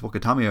legendary Planeswalker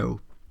Tamiyo.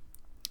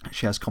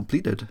 She has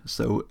completed,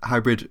 so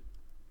hybrid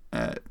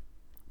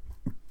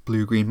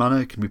blue-green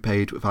mana can be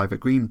paid with either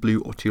green,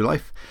 blue, or 2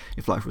 life.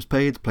 If life was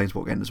paid, the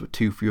Planeswalker enters with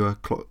 2 fewer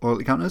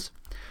loyalty counters.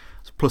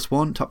 So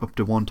 +1, tap up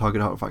to 1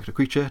 target artifact or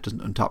creature,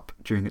 doesn't untap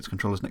during its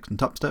controller's next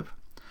untap step.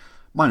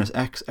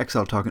 -X,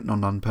 exile target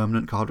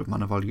non-permanent card with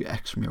mana value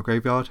X from your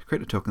graveyard,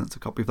 create a token that's a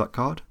copy of that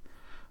card.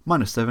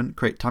 -7,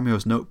 create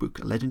Tamiyo's Notebook,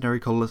 a legendary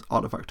colourless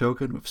artifact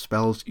token with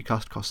spells you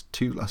cast cost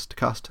 2 less to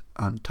cast,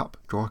 and tap,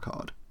 draw a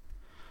card.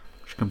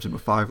 She comes in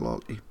with 5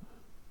 loyalty.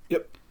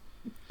 Yep.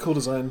 Cool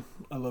design.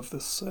 I love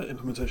this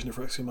implementation of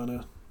Phyrexian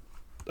mana.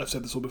 I've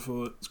said this all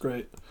before, it's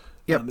great.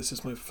 Yep. And this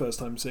is my first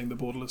time seeing the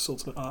borderless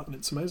alternate art, and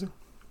it's amazing.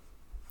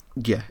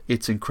 Yeah,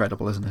 it's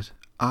incredible, isn't it?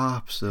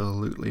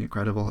 Absolutely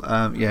incredible.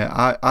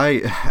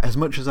 I as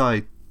much as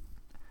I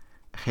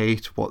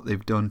hate what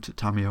they've done to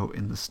Tamiyo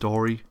in the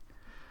story,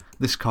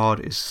 this card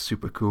is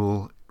super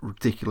cool,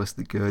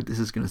 ridiculously good. This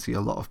is going to see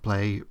a lot of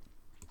play,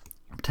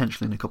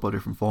 potentially in a couple of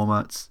different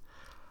formats,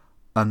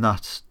 and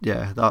that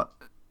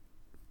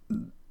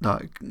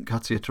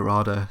Katsuya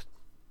Terada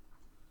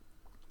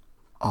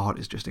art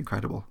is just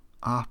incredible.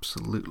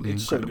 Absolutely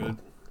it's incredible. So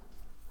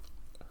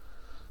good.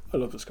 I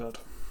love this card.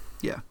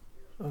 Yeah.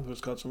 I love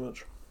this card so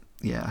much.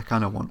 Yeah, I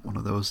kind of want one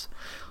of those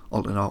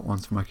alternate art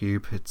ones for my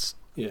cube. It's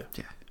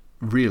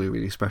really,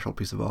 really special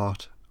piece of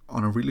art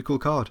on a really cool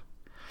card.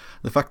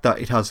 The fact that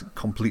it has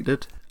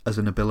completed as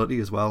an ability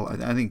as well,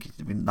 I think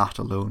that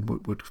alone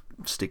would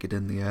stick it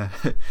in the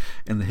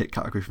in the hit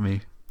category for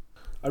me.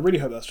 I really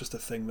hope that's just a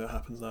thing that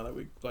happens now. That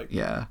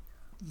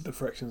the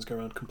Phyrexians go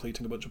around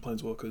completing a bunch of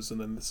Planeswalkers,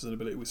 and then this is an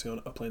ability we see on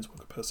a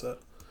Planeswalker per set.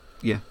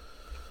 Yeah.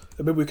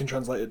 Maybe we can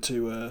translate it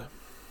to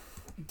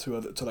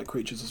like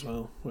creatures as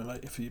well, where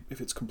like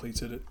if it's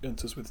completed, it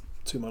enters with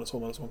 2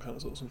 -1/-1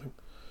 counters or something.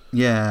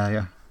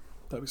 Yeah.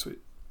 That'd be sweet.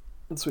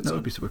 That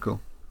would be super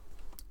cool.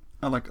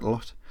 I like it a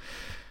lot.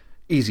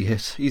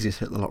 Easiest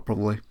hit of the lot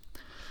probably.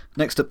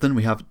 Next up then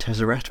we have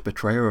Tezzeret,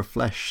 Betrayer of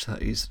Flesh.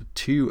 That is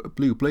 2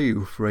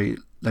 blue for a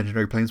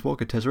legendary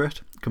planeswalker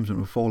Tezzeret. Comes in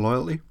with 4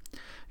 loyalty.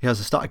 He has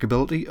a static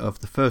ability of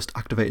the first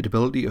activated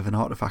ability of an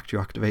artifact you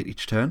activate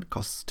each turn.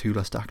 Costs 2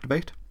 less to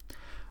activate.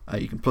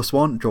 You can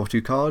 +1, draw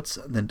 2 cards,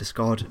 and then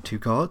discard 2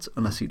 cards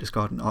unless you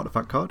discard an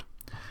artifact card.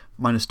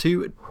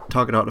 -2,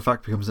 target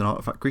artifact becomes an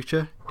artifact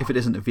creature. If it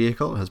isn't a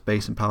vehicle, it has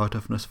base and power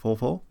toughness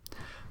 4/4.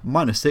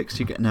 -6,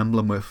 you get an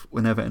emblem with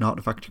whenever an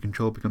artifact you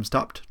control becomes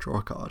tapped, draw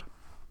a card.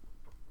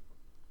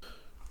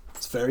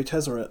 It's very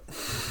Tezzeret.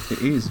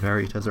 It is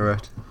very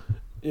Tezzeret.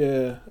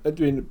 Yeah, I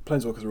mean,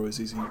 Planeswalkers are always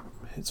easy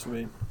hits for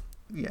me.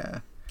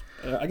 Yeah.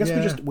 I guess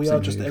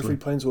every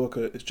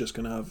Planeswalker is just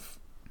going to have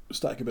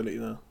static ability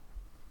now,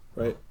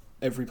 right?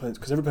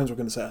 Because every Planeswalker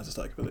in the set has a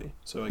static ability,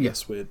 so I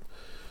guess it's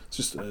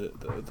just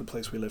the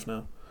place we live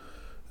now.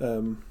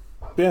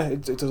 But yeah,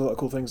 it does a lot of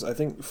cool things. I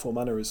think 4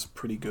 mana is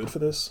pretty good for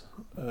this.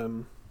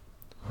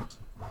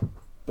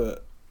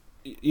 But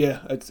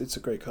yeah, it's a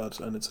great card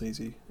and it's an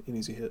easy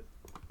hit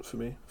for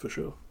me, for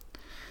sure.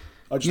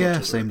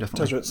 Same,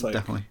 definitely. Tezzeret's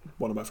definitely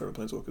one of my favourite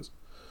Planeswalkers.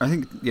 I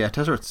think,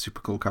 Tezzeret's a super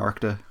cool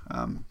character.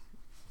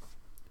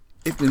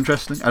 It's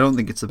interesting. I don't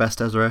think it's the best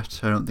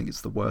Tezzeret. I don't think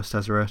it's the worst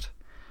Tezzeret.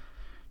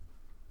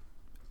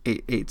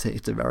 It's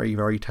a very,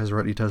 very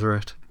Tezzeret-y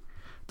Tezzeret.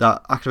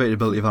 That activated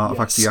ability of an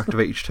artifact you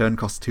activate each turn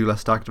costs 2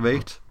 less to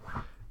activate.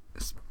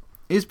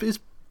 Is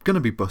going to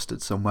be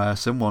busted somewhere.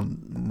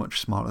 Someone much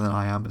smarter than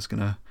I am is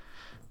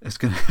just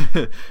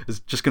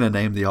going to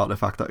name the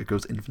artifact that it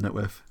goes infinite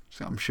with.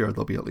 So I'm sure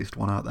there'll be at least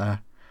one out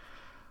there.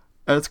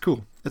 It's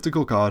cool. It's a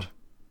cool card.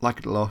 Like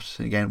it a lot.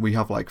 And again, we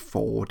have like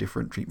 4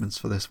 different treatments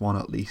for this one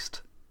at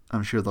least.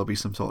 I'm sure there'll be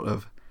some sort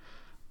of,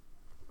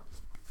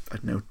 I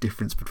don't know,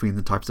 difference between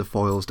the types of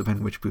foils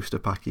depending which booster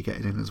pack you get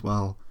it in as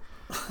well.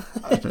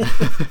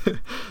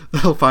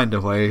 They'll find a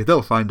way.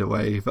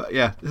 But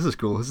yeah, this is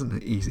cool. This is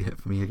an easy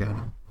hit for me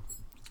again.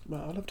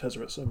 Man, I love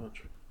Tezzeret so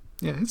much.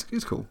 Yeah, it's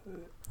cool.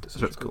 It's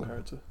such a cool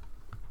character.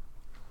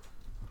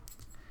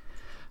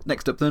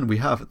 Next up then we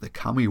have the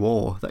Kami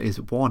War. That is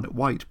 1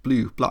 white,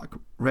 blue, black,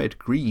 red,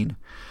 green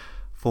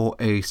for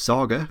a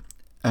saga.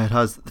 It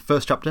has the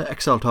first chapter,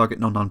 exile target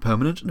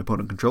non-permanent and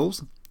opponent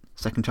controls.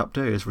 Second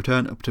chapter is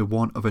return up to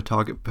 1 of a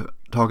target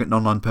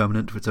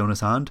non-permanent to its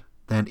owner's hand.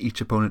 Then each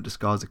opponent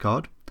discards a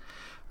card.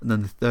 And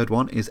then the third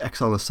one is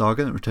exile a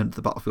saga and return to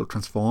the battlefield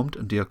transformed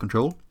and deal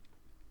control.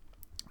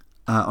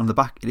 On the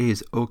back it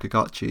is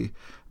Okagachi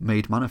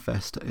Made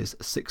Manifest. It is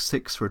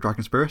 6/6 for a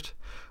Dragon Spirit.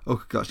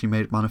 Okagachi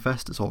Made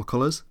Manifest is all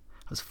colours,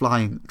 has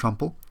flying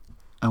trample,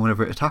 and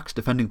whenever it attacks,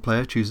 defending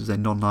player chooses a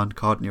non-land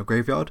card in your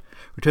graveyard,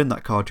 return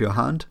that card to your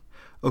hand.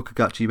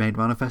 Okagachi Made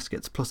Manifest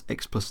gets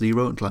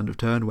 +X/+0 until end of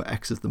turn, where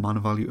X is the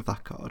mana value of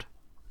that card.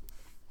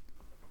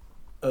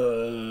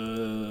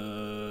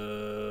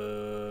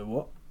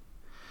 What?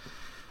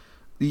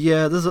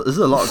 Yeah, there's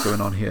a lot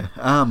going on here.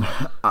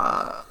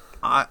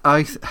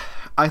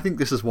 I think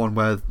this is one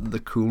where the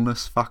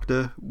coolness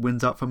factor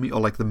wins out for me, or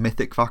like the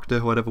mythic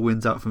factor, whatever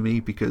wins out for me,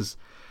 because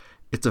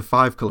it's a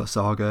 5-colour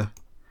saga.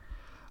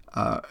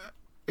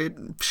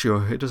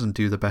 It doesn't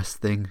do the best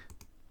thing.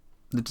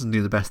 It doesn't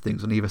do the best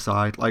things on either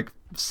side. Like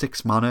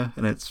 6 mana,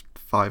 and it's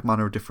 5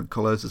 mana of different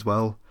colours as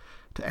well.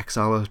 To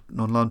exile a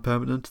non-land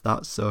permanent,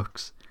 that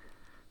sucks.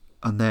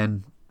 And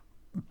then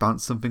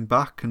bounce something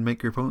back and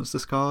make your opponents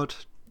discard.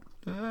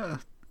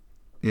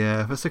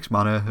 Yeah, for 6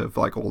 mana of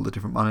like all the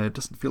different mana, it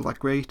doesn't feel that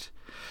great.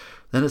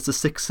 Then it's a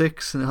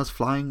 6/6 and it has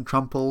flying,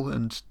 trample,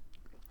 and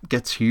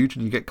gets huge,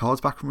 and you get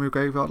cards back from your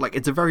graveyard. Like,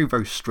 it's a very,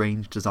 very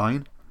strange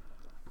design.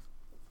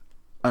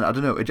 And I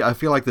don't know, I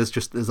feel like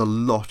there's a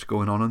lot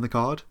going on in the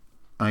card.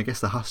 And I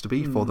guess there has to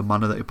be for the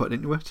mana that you put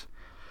into it.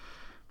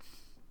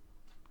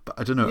 But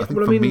I don't know. Yeah, I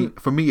think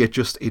for me, it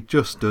just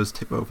does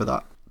tip over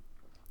that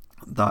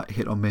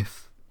hit or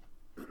myth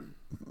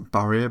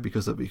barrier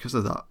because of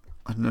that.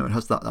 I don't know. It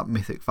has that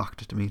mythic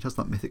factor to me. It has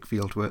that mythic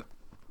feel to it.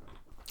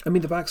 I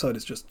mean, the backside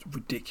is just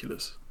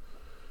ridiculous.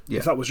 Yeah.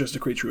 If that was just a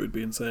creature, it would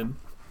be insane.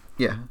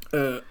 Yeah.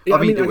 I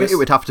mean, it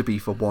would have to be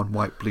for 1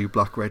 white, blue,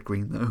 black, red,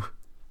 green, though.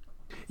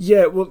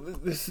 Yeah. Well,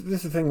 this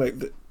is the thing.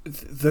 Like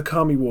the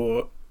Kami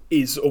War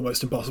is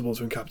almost impossible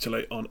to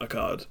encapsulate on a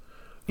card.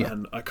 Yeah.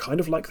 And I kind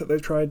of like that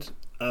they've tried.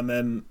 And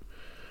then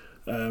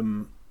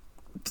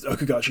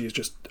Okagachi is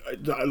just...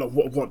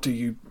 What do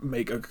you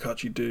make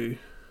Okagachi do?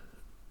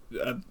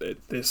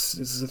 This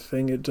is the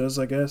thing it does,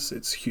 I guess.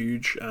 It's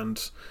huge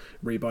and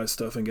rebuys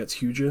stuff and gets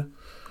huger.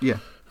 Yeah.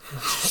 I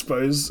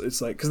suppose.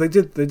 It's like... Because they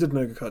did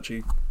an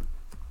Okagachi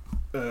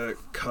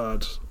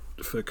card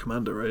for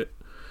Commander, right?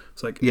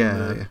 It's like...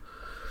 Yeah.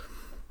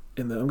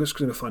 I'm just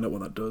going to find out what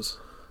that does.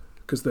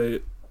 Because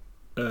they...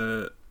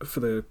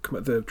 for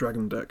the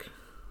Dragon deck...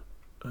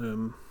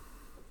 the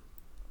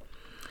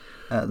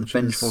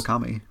Vengeful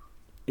Kami.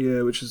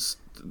 Yeah, which is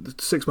the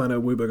 6 mana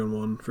Wooburgen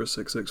 1 for a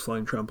 6/6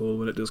 flying trample.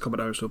 When it does combat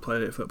damage to a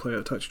player, if that player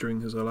attacks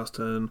during his last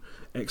turn,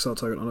 exile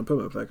target on a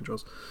permanent player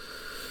controls.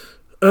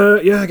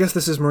 Yeah, I guess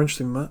this is more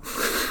interesting than that.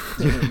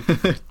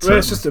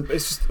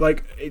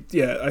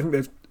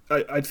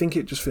 I think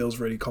it just feels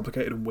really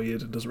complicated and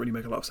weird and doesn't really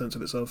make a lot of sense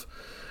of itself.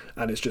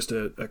 And it's just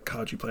a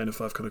card you play in a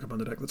 5-colour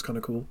commander deck that's kind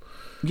of cool.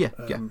 Yeah,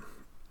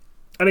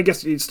 And I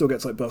guess it still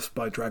gets like buffed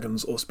by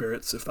dragons or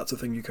spirits if that's a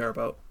thing you care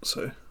about.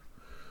 So,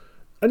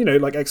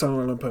 and like exile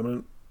an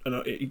opponent,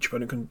 and each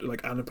opponent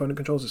an opponent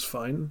controls is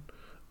fine,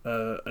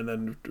 and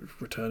then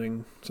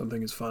returning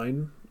something is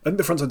fine. I think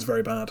the front side's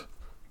very bad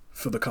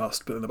for the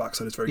cast, but then the back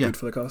side is very good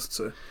for the cast.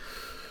 So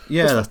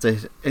yeah, that's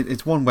it.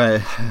 It's one where,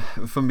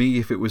 for me,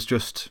 if you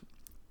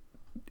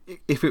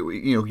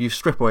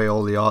strip away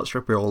all the art,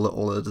 strip away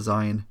all the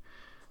design,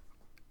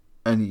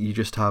 and you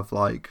just have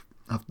the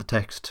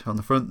text on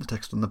the front, the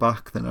text on the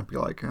back, then I'd be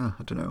like, I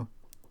don't know,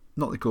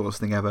 not the coolest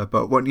thing ever.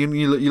 But when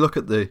you look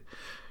at the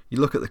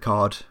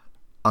card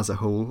as a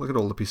whole, look at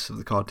all the pieces of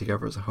the card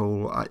together as a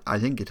whole, I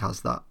think it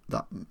has that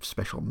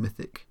special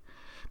mythic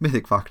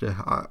factor.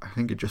 I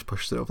think it just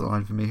pushes it over the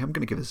line for me. I'm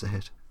going to give this a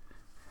hit.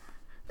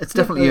 It's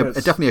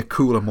definitely a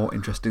cooler, more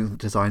interesting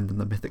design than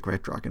the Mythic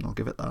Red Dragon. I'll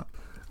give it that.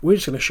 We're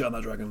just going to shit on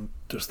that dragon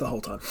just the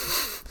whole time.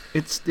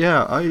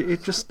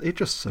 It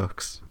just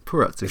sucks.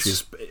 Poor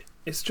Atsushi.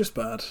 It's just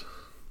bad.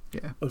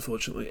 Yeah.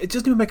 Unfortunately, it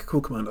doesn't even make a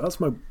cool commander. That's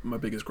my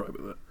biggest gripe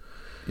with it.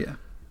 Yeah.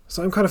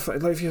 So I'm kind of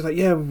like, if you're like,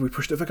 yeah, we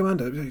pushed it for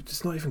commander,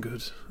 it's not even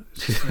good.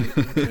 It's just like,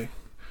 okay,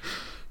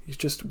 you've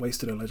just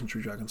wasted a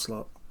legendary dragon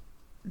slot.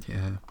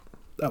 Yeah.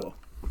 Oh well.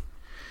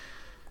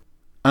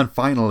 And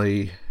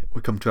finally,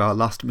 we come to our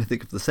last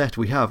mythic of the set.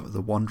 We have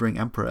the Wandering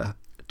Emperor.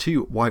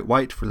 2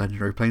 white for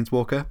legendary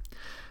planeswalker.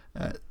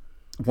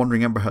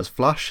 Wandering Emperor has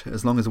flash.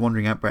 As long as the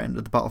Wandering Emperor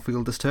entered the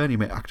battlefield this turn, you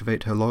may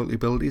activate her loyalty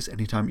abilities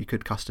anytime you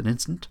could cast an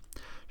instant.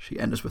 She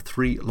enters with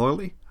 3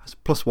 loyalty, has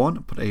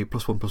 +1, put a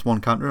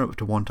 +1/+1 counter up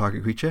to 1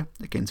 target creature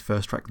against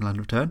first strike and land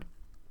of turn.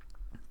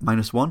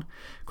 -1,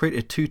 create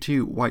a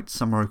 2/2 white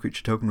samurai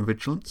creature token with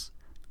vigilance.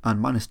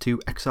 And -2,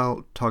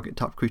 exile target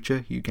tapped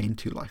creature, you gain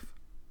 2 life.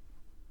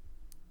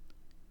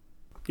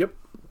 Yep.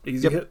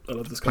 Easy hit. I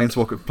love this card.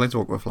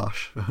 Planeswalker with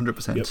flash,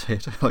 100%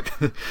 hit.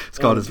 This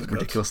card is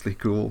ridiculously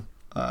cool.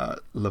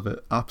 Love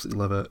it. Absolutely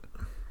love it.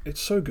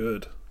 It's so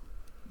good.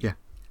 Yeah.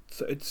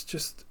 So it's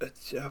just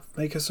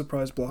make a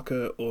surprise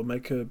blocker or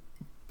make a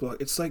block.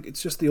 It's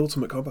just the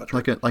ultimate combat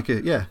trick.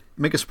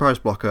 Make a surprise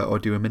blocker or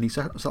do a mini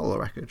settler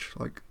wreckage.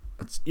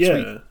 It's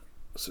yeah. Sweet.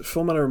 So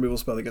 4 mana removal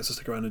spell that gets to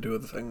stick around and do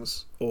other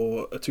things,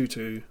 or a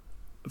 2/2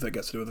 that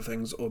gets to do other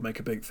things, or make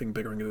a big thing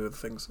bigger and do other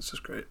things. It's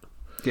just great.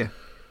 Yeah.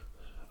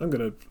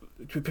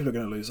 People are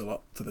gonna lose a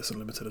lot to this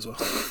Unlimited as well.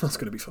 That's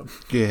gonna be fun.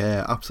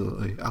 Yeah,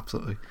 absolutely.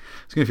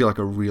 It's gonna feel like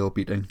a real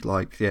beating.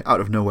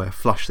 Out of nowhere,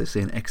 flash this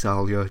in,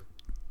 exile your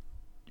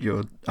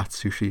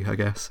Atsushi, I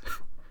guess.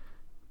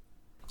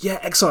 Yeah,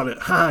 exile it.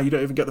 You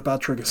don't even get the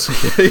bad triggers.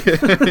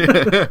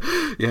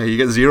 Yeah, you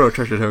get 0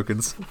 treasure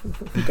tokens.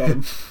 Got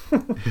him.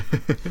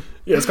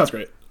 Yeah, this card's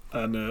great,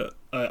 and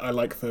I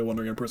like the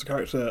Wandering Emperor as a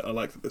character. I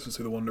like that this is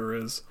who the Wanderer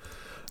is.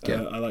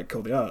 Yeah. I like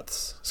all the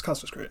arts. This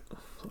card's just great.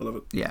 I love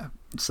it. Yeah,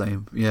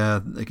 same.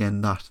 Yeah,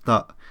 again, that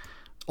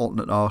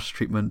alternate art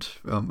treatment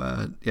from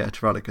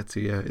Tirada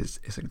Katsuya is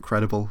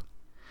incredible.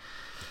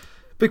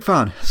 Big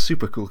fan.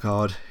 Super cool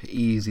card.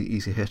 Easy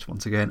hit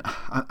once again.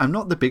 I'm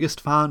not the biggest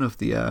fan of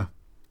the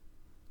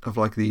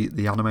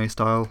anime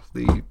style,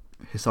 the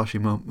Hisashi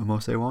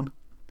Momose one.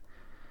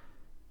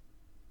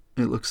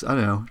 It looks, I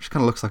don't know, it just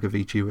kind of looks like a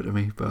VTuber to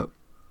me, but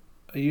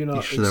are you not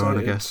excited? Their own,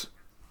 I guess.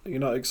 Are you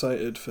not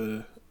excited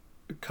for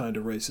kind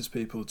of racist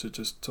people to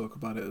just talk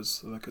about it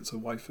as like it's a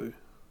waifu?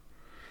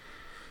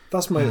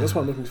 That's what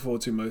I'm looking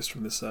forward to most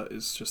from this set,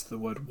 is just the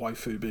word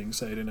waifu being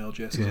said in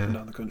LGSs up and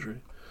down the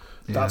country.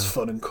 That's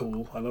fun and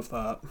cool. I love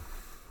that.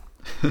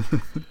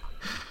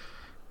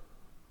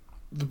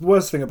 The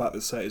worst thing about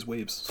this set is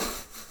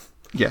weebs.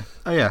 Yeah.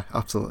 Oh, yeah,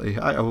 absolutely.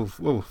 I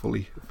will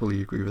fully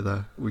agree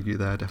with you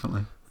there,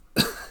 definitely.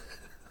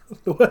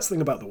 The worst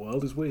thing about the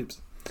world is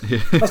weebs.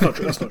 Yeah.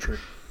 That's not true.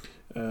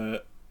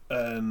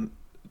 And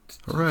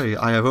hooray!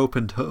 I have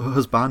opened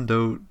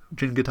Husbando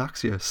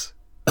Jingataxius.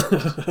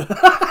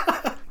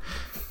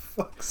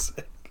 Fuck's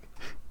sake.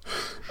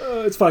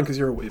 It's fine because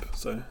you're a weeb,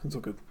 so it's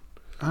all good.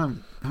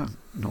 I'm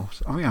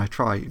not. I mean, I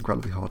try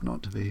incredibly hard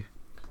not to be.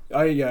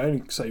 I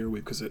only say you're a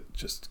weeb because it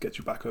just gets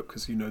you back up,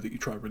 because you know that you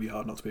try really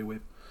hard not to be a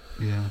weeb.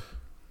 Yeah.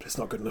 But it's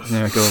not good enough.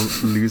 Yeah, I go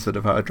lose it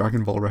about a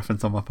Dragon Ball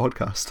reference on my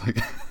podcast.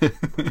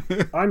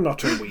 I'm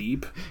not a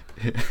weeb.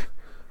 Yeah.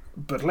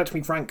 But let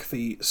me rank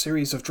the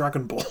series of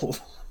Dragon Ball.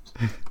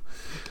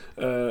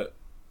 Yeah.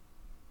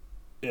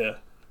 The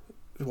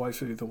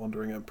waifu, the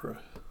Wandering Emperor.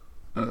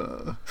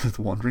 The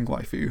Wandering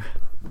Waifu.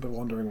 The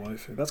Wandering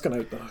Waifu. That's gonna...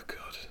 Oh,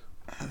 God.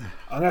 I'm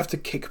gonna have to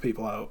kick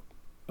people out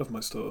of my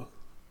store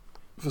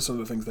for some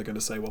of the things they're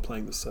gonna say while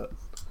playing this set.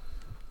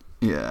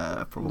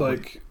 Yeah,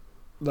 probably.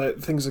 Like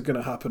things are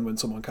gonna happen when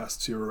someone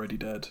casts You're Already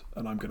Dead,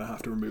 and I'm gonna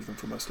have to remove them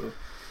from my store.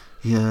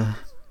 Yeah.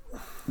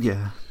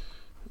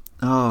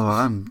 Oh,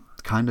 I'm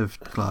kind of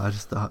glad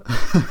that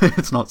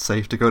it's not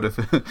safe to go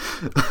to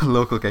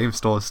local game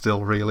stores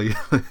still, really.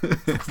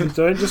 You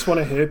don't just want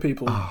to hear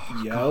people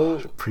yell.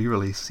 God,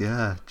 pre-release,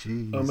 yeah,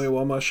 jeez.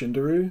 Omewama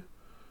Shindaru,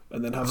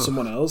 and then have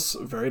someone else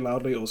very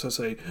loudly also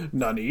say,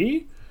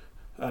 Nani?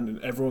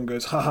 And everyone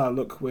goes, haha,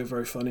 look, we're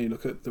very funny,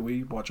 look at the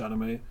We Watch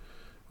anime.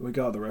 We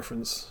got the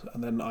reference,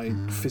 and then I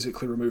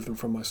physically removed them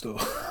from my store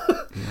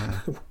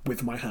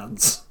with my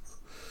hands.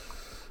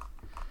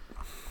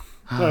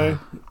 No,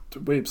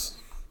 weebs.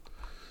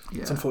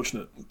 Yeah. It's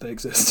unfortunate they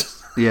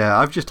exist. Yeah,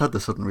 I've just had the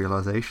sudden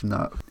realisation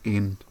that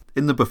in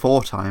the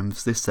before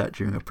times, this set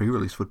during a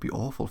pre-release would be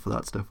awful for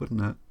that stuff,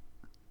 wouldn't it?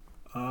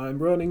 I'm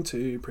running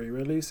 2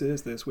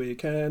 pre-releases this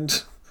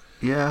weekend.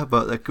 Yeah,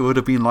 but there would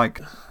have been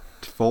like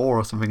 4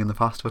 or something in the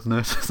past, wouldn't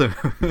it? So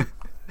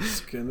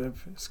it's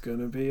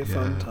gonna be a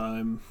fun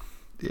time.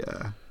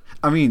 Yeah.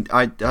 I mean,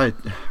 I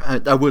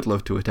would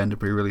love to attend a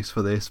pre-release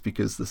for this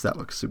because the set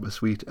looks super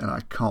sweet and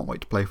I can't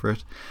wait to play for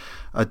it.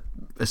 I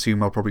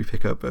assume I'll probably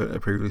pick up a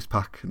pre-release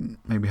pack and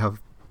maybe have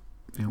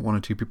 1 or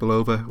 2 people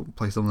over,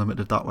 play some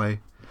limited that way.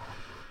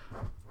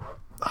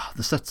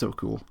 The set's so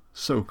cool.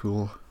 So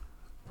cool.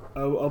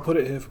 I'll put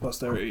it here for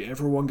posterity.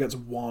 Everyone gets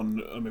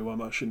 1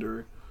 Omiwama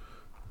Shinduru.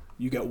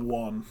 You get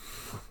 1.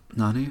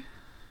 Nani?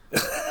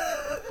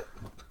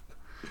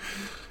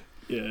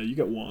 Yeah, you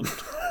get 1.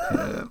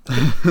 Yeah.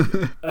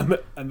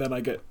 and then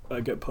I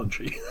get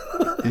punchy.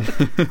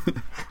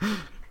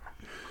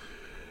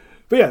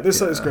 But yeah, this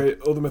set is great.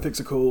 All the mythics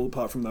are cool,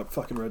 apart from that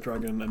fucking red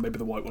dragon and maybe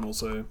the white one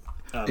also.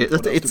 It's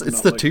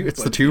the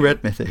 2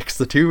 red mythics.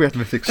 The 2 red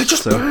mythics. They're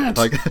just bad.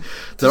 Like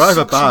they're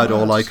either bad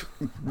or like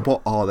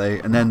what are they?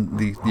 And then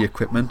the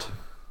equipment,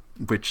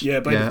 which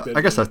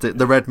I guess that's it.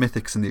 The red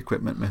mythics and the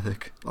equipment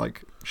mythic.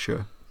 Like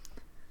sure.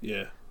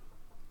 Yeah.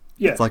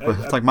 It's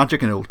like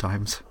magic in old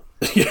times.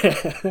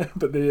 Yeah,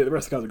 but the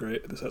rest of the cards are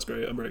great. This set's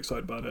great. I'm very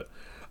excited about it.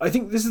 I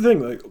think this is the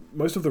thing. Like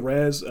most of the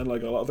rares and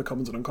like a lot of the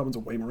commons and uncommons are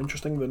way more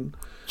interesting than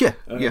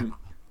than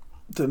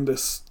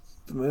the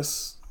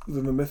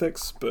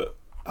mythics. But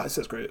this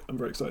set's great. I'm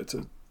very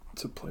excited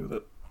to play with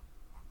it.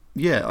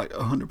 Yeah, like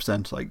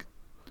 100%. Like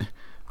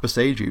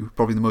Boseiju,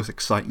 probably the most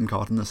exciting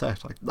card in the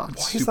set. Like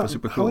that's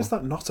super cool. How is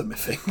that not a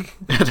mythic?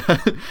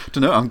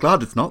 Don't know. I'm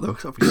glad it's not though,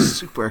 because that'd be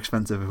super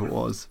expensive if it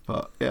was.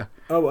 But yeah,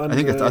 and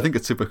I think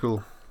it's super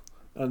cool.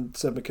 And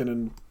Seb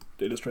McKinnon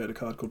illustrated a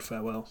card called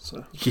Farewell,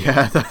 so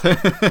yeah,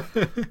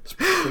 it's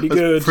pretty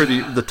good.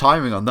 The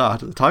timing on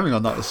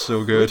that was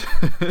so good.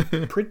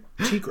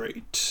 Pretty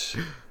great.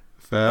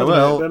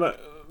 Farewell. They're not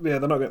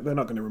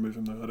going to remove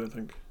him though. I don't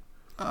think.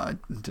 I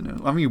don't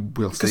know. I mean,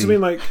 we'll see. Because I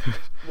mean, like,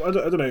 I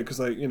don't know.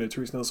 Because like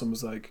Therese Nelson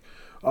was like,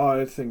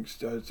 I think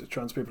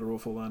trans people are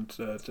awful, and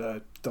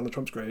Donald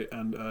Trump's great,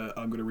 and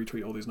I'm going to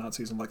retweet all these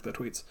Nazis and like their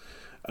tweets,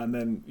 and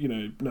then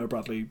Noah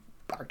Bradley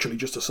actually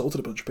just assaulted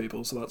a bunch of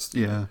people, so that's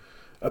a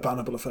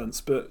bannable offence.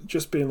 But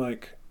just being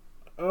like,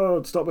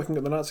 oh, stop looking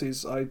at the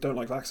Nazis, I don't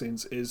like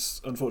vaccines,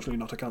 is unfortunately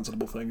not a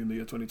cancelable thing in the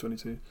year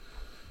 2022.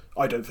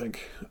 I don't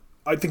think.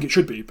 I think it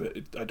should be, but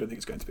I don't think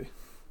it's going to be.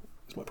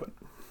 That's my point.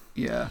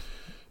 Yeah.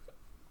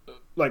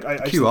 Like I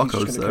QR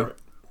codes though.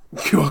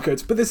 QR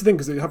codes, but this is the thing,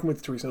 because it happened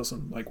with Therese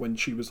Nelson, like when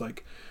she was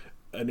like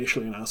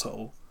initially an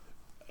asshole,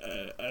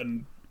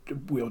 and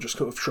we all just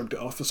sort of shrugged it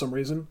off for some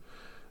reason,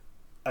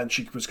 and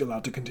she was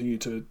allowed to continue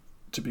to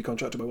be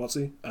contracted by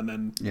WotC, and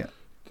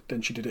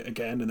then she did it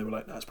again, and they were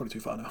like, nah, it's probably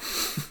too far now.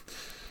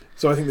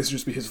 So I think this will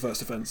just be his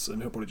first offence,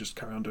 and he'll probably just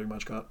carry on doing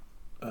Magic Art,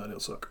 and it'll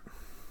suck.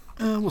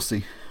 We'll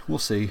see.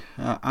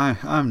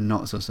 I'm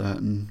not so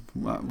certain.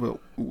 We'll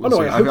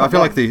see. I feel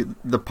like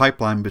the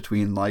pipeline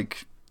between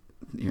like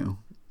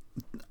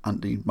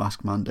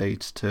anti-mask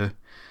mandates to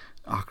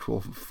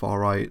actual far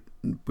right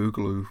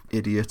Boogaloo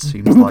idiots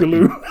seems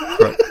Boogaloo.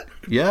 like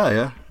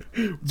yeah.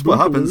 It's what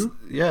happens.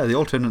 Yeah, they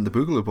all turn into the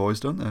Boogaloo boys,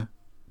 don't they?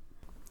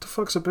 The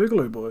fuck's a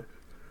Boogaloo boy?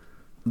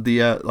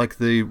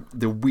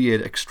 The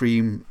weird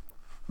extreme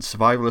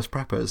survivalist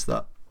preppers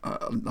that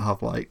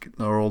have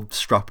they're all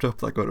strapped up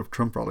that go to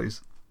Trump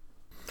rallies.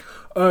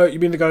 You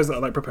mean the guys that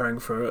are like preparing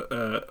for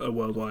a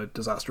worldwide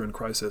disaster and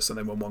crisis, and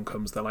then when one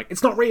comes, they're like,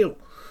 it's not real,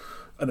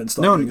 and then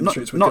start running in the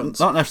streets with guns?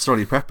 Not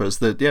necessarily preppers.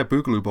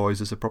 Boogaloo boys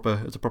is a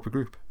proper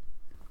group.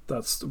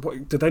 That's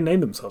what did they name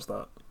themselves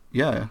that?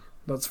 Yeah.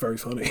 That's very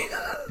funny.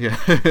 Yeah.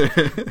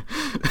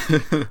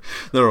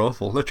 They're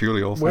awful. They're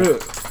truly awful.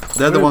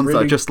 They're the ones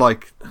that just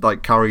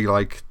carry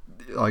like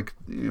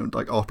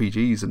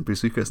RPGs and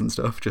bazookas and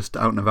stuff just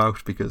out and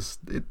about because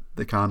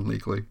they can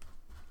legally.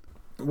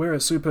 We're a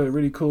super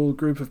really cool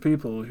group of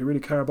people who really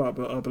care about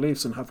our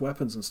beliefs and have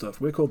weapons and stuff.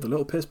 We're called the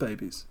Little Piss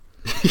Babies.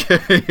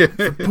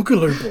 The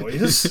Boogaloo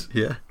Boys.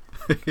 Yeah.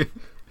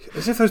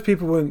 As if those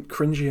people weren't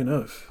cringy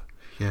enough.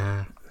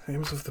 Yeah.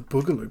 Names of the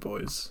Boogaloo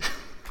Boys.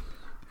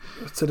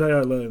 Today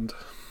I learned.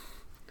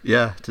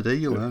 Yeah, today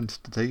you learned.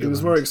 It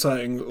was more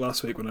exciting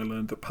last week when I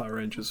learned that Power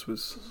Rangers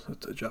was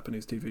a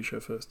Japanese TV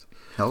show first.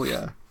 Hell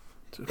yeah.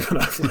 And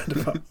I've learned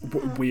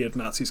about weird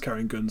Nazis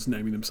carrying guns,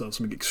 naming themselves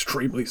something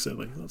extremely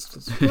silly.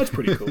 That's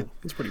pretty cool.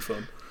 It's pretty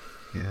fun.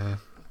 Yeah.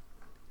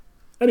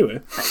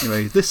 Anyway,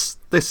 this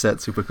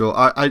set's super cool.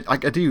 I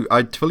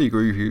fully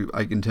agree with you,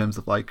 like in terms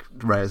of like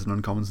rares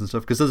and uncommons and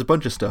stuff, because there's a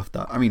bunch of stuff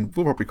that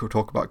we'll probably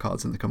talk about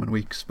cards in the coming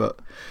weeks, but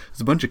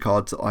there's a bunch of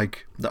cards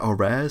that are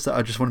rares that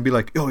I just want to be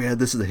like, oh yeah,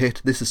 this is a hit.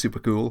 This is super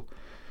cool.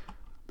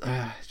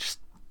 Just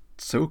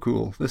so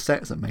cool. This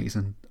set is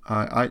amazing.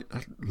 I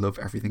love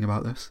everything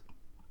about this.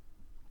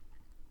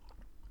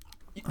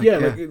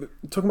 Talking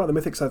about the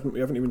mythic segment, we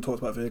haven't even talked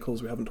about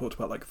vehicles. We haven't talked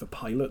about like the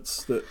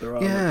pilots that there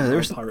are. Yeah,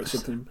 there's pirates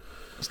with them.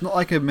 It's not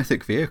like a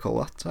mythic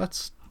vehicle.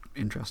 That's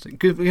interesting.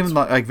 Given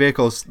that like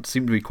vehicles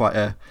seem to be quite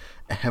a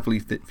heavily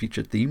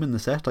featured theme in the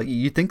set, like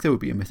you'd think there would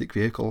be a mythic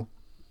vehicle.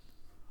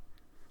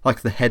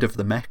 Like the head of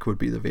the mech would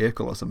be the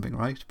vehicle or something,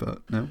 right?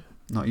 But no,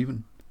 not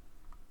even.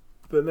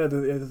 But no,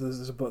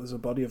 there's a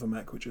body of a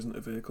mech which isn't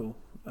a vehicle,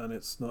 and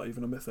it's not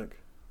even a mythic.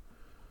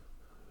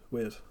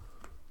 Weird.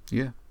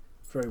 Yeah.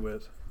 Very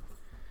weird.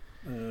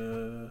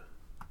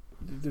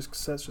 This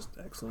set's just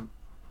excellent.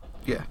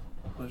 Yeah.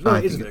 No,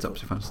 I think it's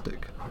absolutely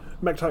fantastic.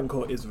 Mech Titan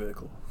Core is a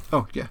vehicle.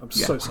 Oh, yeah. I'm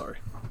so sorry.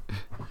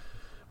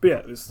 But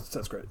yeah, this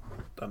set's great,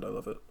 and I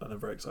love it, and I'm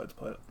very excited to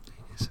play it.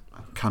 Yes,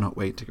 I cannot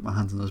wait to get my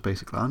hands on those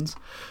basic lands.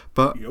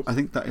 But I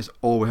think that is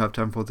all we have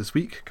time for this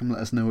week. Come let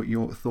us know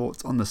your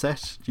thoughts on the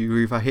set. Do you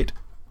agree with our hit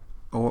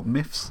or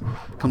myths?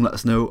 Come let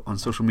us know on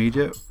social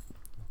media.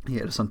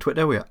 Hit us on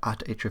Twitter, we're at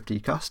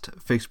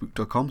HFDcast,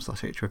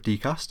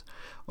 facebook.com/HFDcast.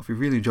 Or if you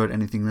really enjoyed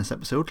anything in this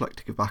episode, like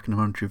to give back in a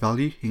monetary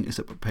value, you can hit us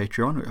up at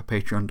Patreon, we're at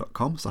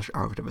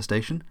patreon.com/Hour of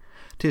Devastation.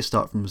 Tiers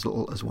start from as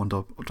little as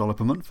 $1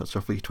 per month, that's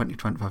roughly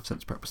 20-25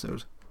 cents per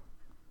episode.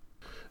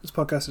 This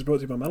podcast is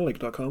brought to you by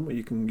Manolink.com, where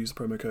you can use the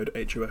promo code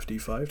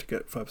HOFD5 to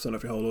get 5%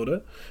 off your whole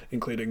order,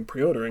 including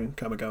pre-ordering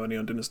Kamigawa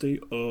Neon Dynasty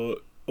or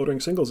ordering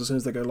singles as soon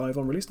as they go live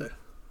on release day.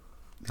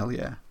 Hell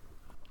yeah.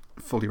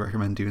 Fully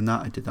recommend doing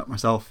that. I did that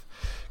myself.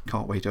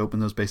 Can't wait to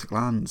open those basic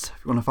lands.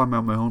 If you want to find me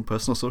on my own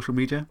personal social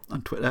media,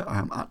 on Twitter I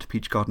am at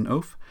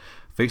PeachGardenOath.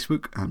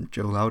 Facebook I'm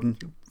Joe Loudon.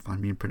 You'll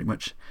find me in pretty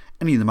much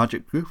any of the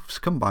Magic groups.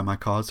 Come buy my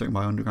cards during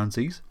my Underground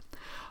Seas.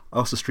 I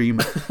also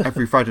stream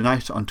every Friday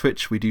night on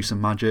Twitch. We do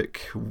some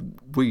Magic.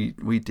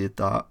 We did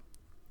that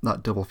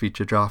double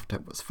feature draft.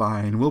 It was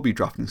fine. We'll be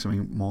drafting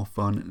something more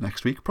fun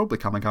next week, probably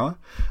Kamigawa.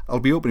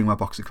 I'll be opening my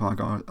box of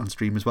Kamigawa on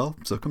stream as well,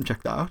 so come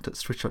check that out at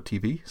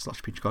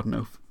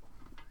twitch.tv/PeachGardenOath.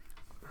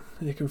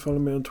 You can follow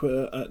me on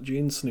Twitter at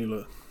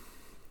GeneSnooler.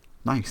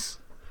 Nice.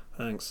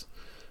 Thanks.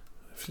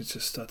 If you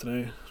just, I don't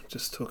know,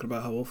 just talking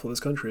about how awful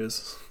this country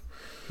is.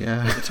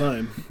 Yeah. At the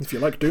time. If you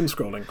like doom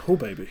scrolling, oh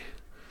baby.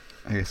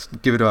 I guess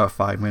give it about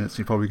 5 minutes,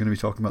 you're probably going to be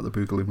talking about the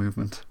Boogaloo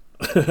movement.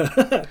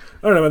 I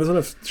don't know, man, there's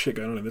enough shit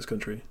going on in this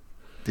country.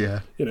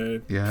 Yeah. You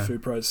know,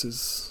 food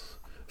prices,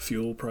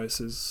 fuel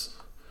prices.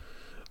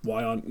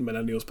 Why aren't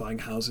millennials buying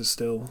houses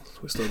still?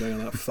 We're still going on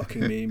that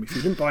fucking meme. If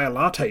you didn't buy a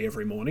latte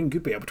every morning,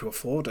 you'd be able to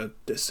afford a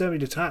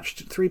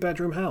semi-detached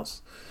 3-bedroom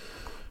house.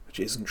 Which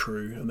isn't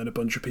true. And then a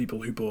bunch of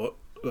people who bought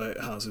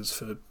houses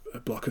for a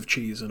block of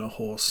cheese and a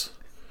horse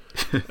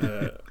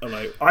are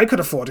like, I could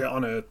afford it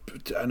on a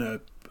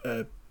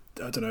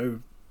I don't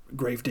know,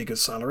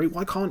 gravedigger's salary.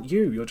 Why can't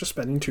you? You're just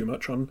spending too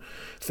much on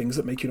things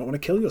that make you not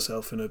want to kill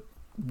yourself in a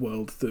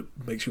world that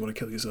makes you want to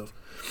kill yourself.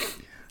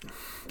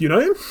 You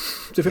know?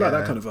 So if you like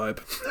that kind of vibe,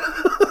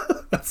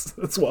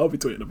 that's what I'll be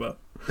tweeting about.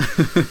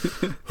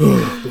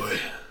 Oh boy.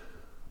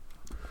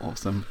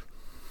 Awesome.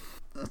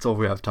 That's all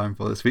we have time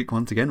for this week.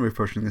 Once again, we're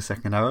approaching the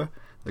second hour.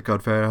 The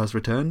Godfarer has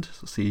returned.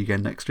 So see you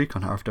again next week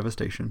on Hour of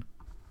Devastation.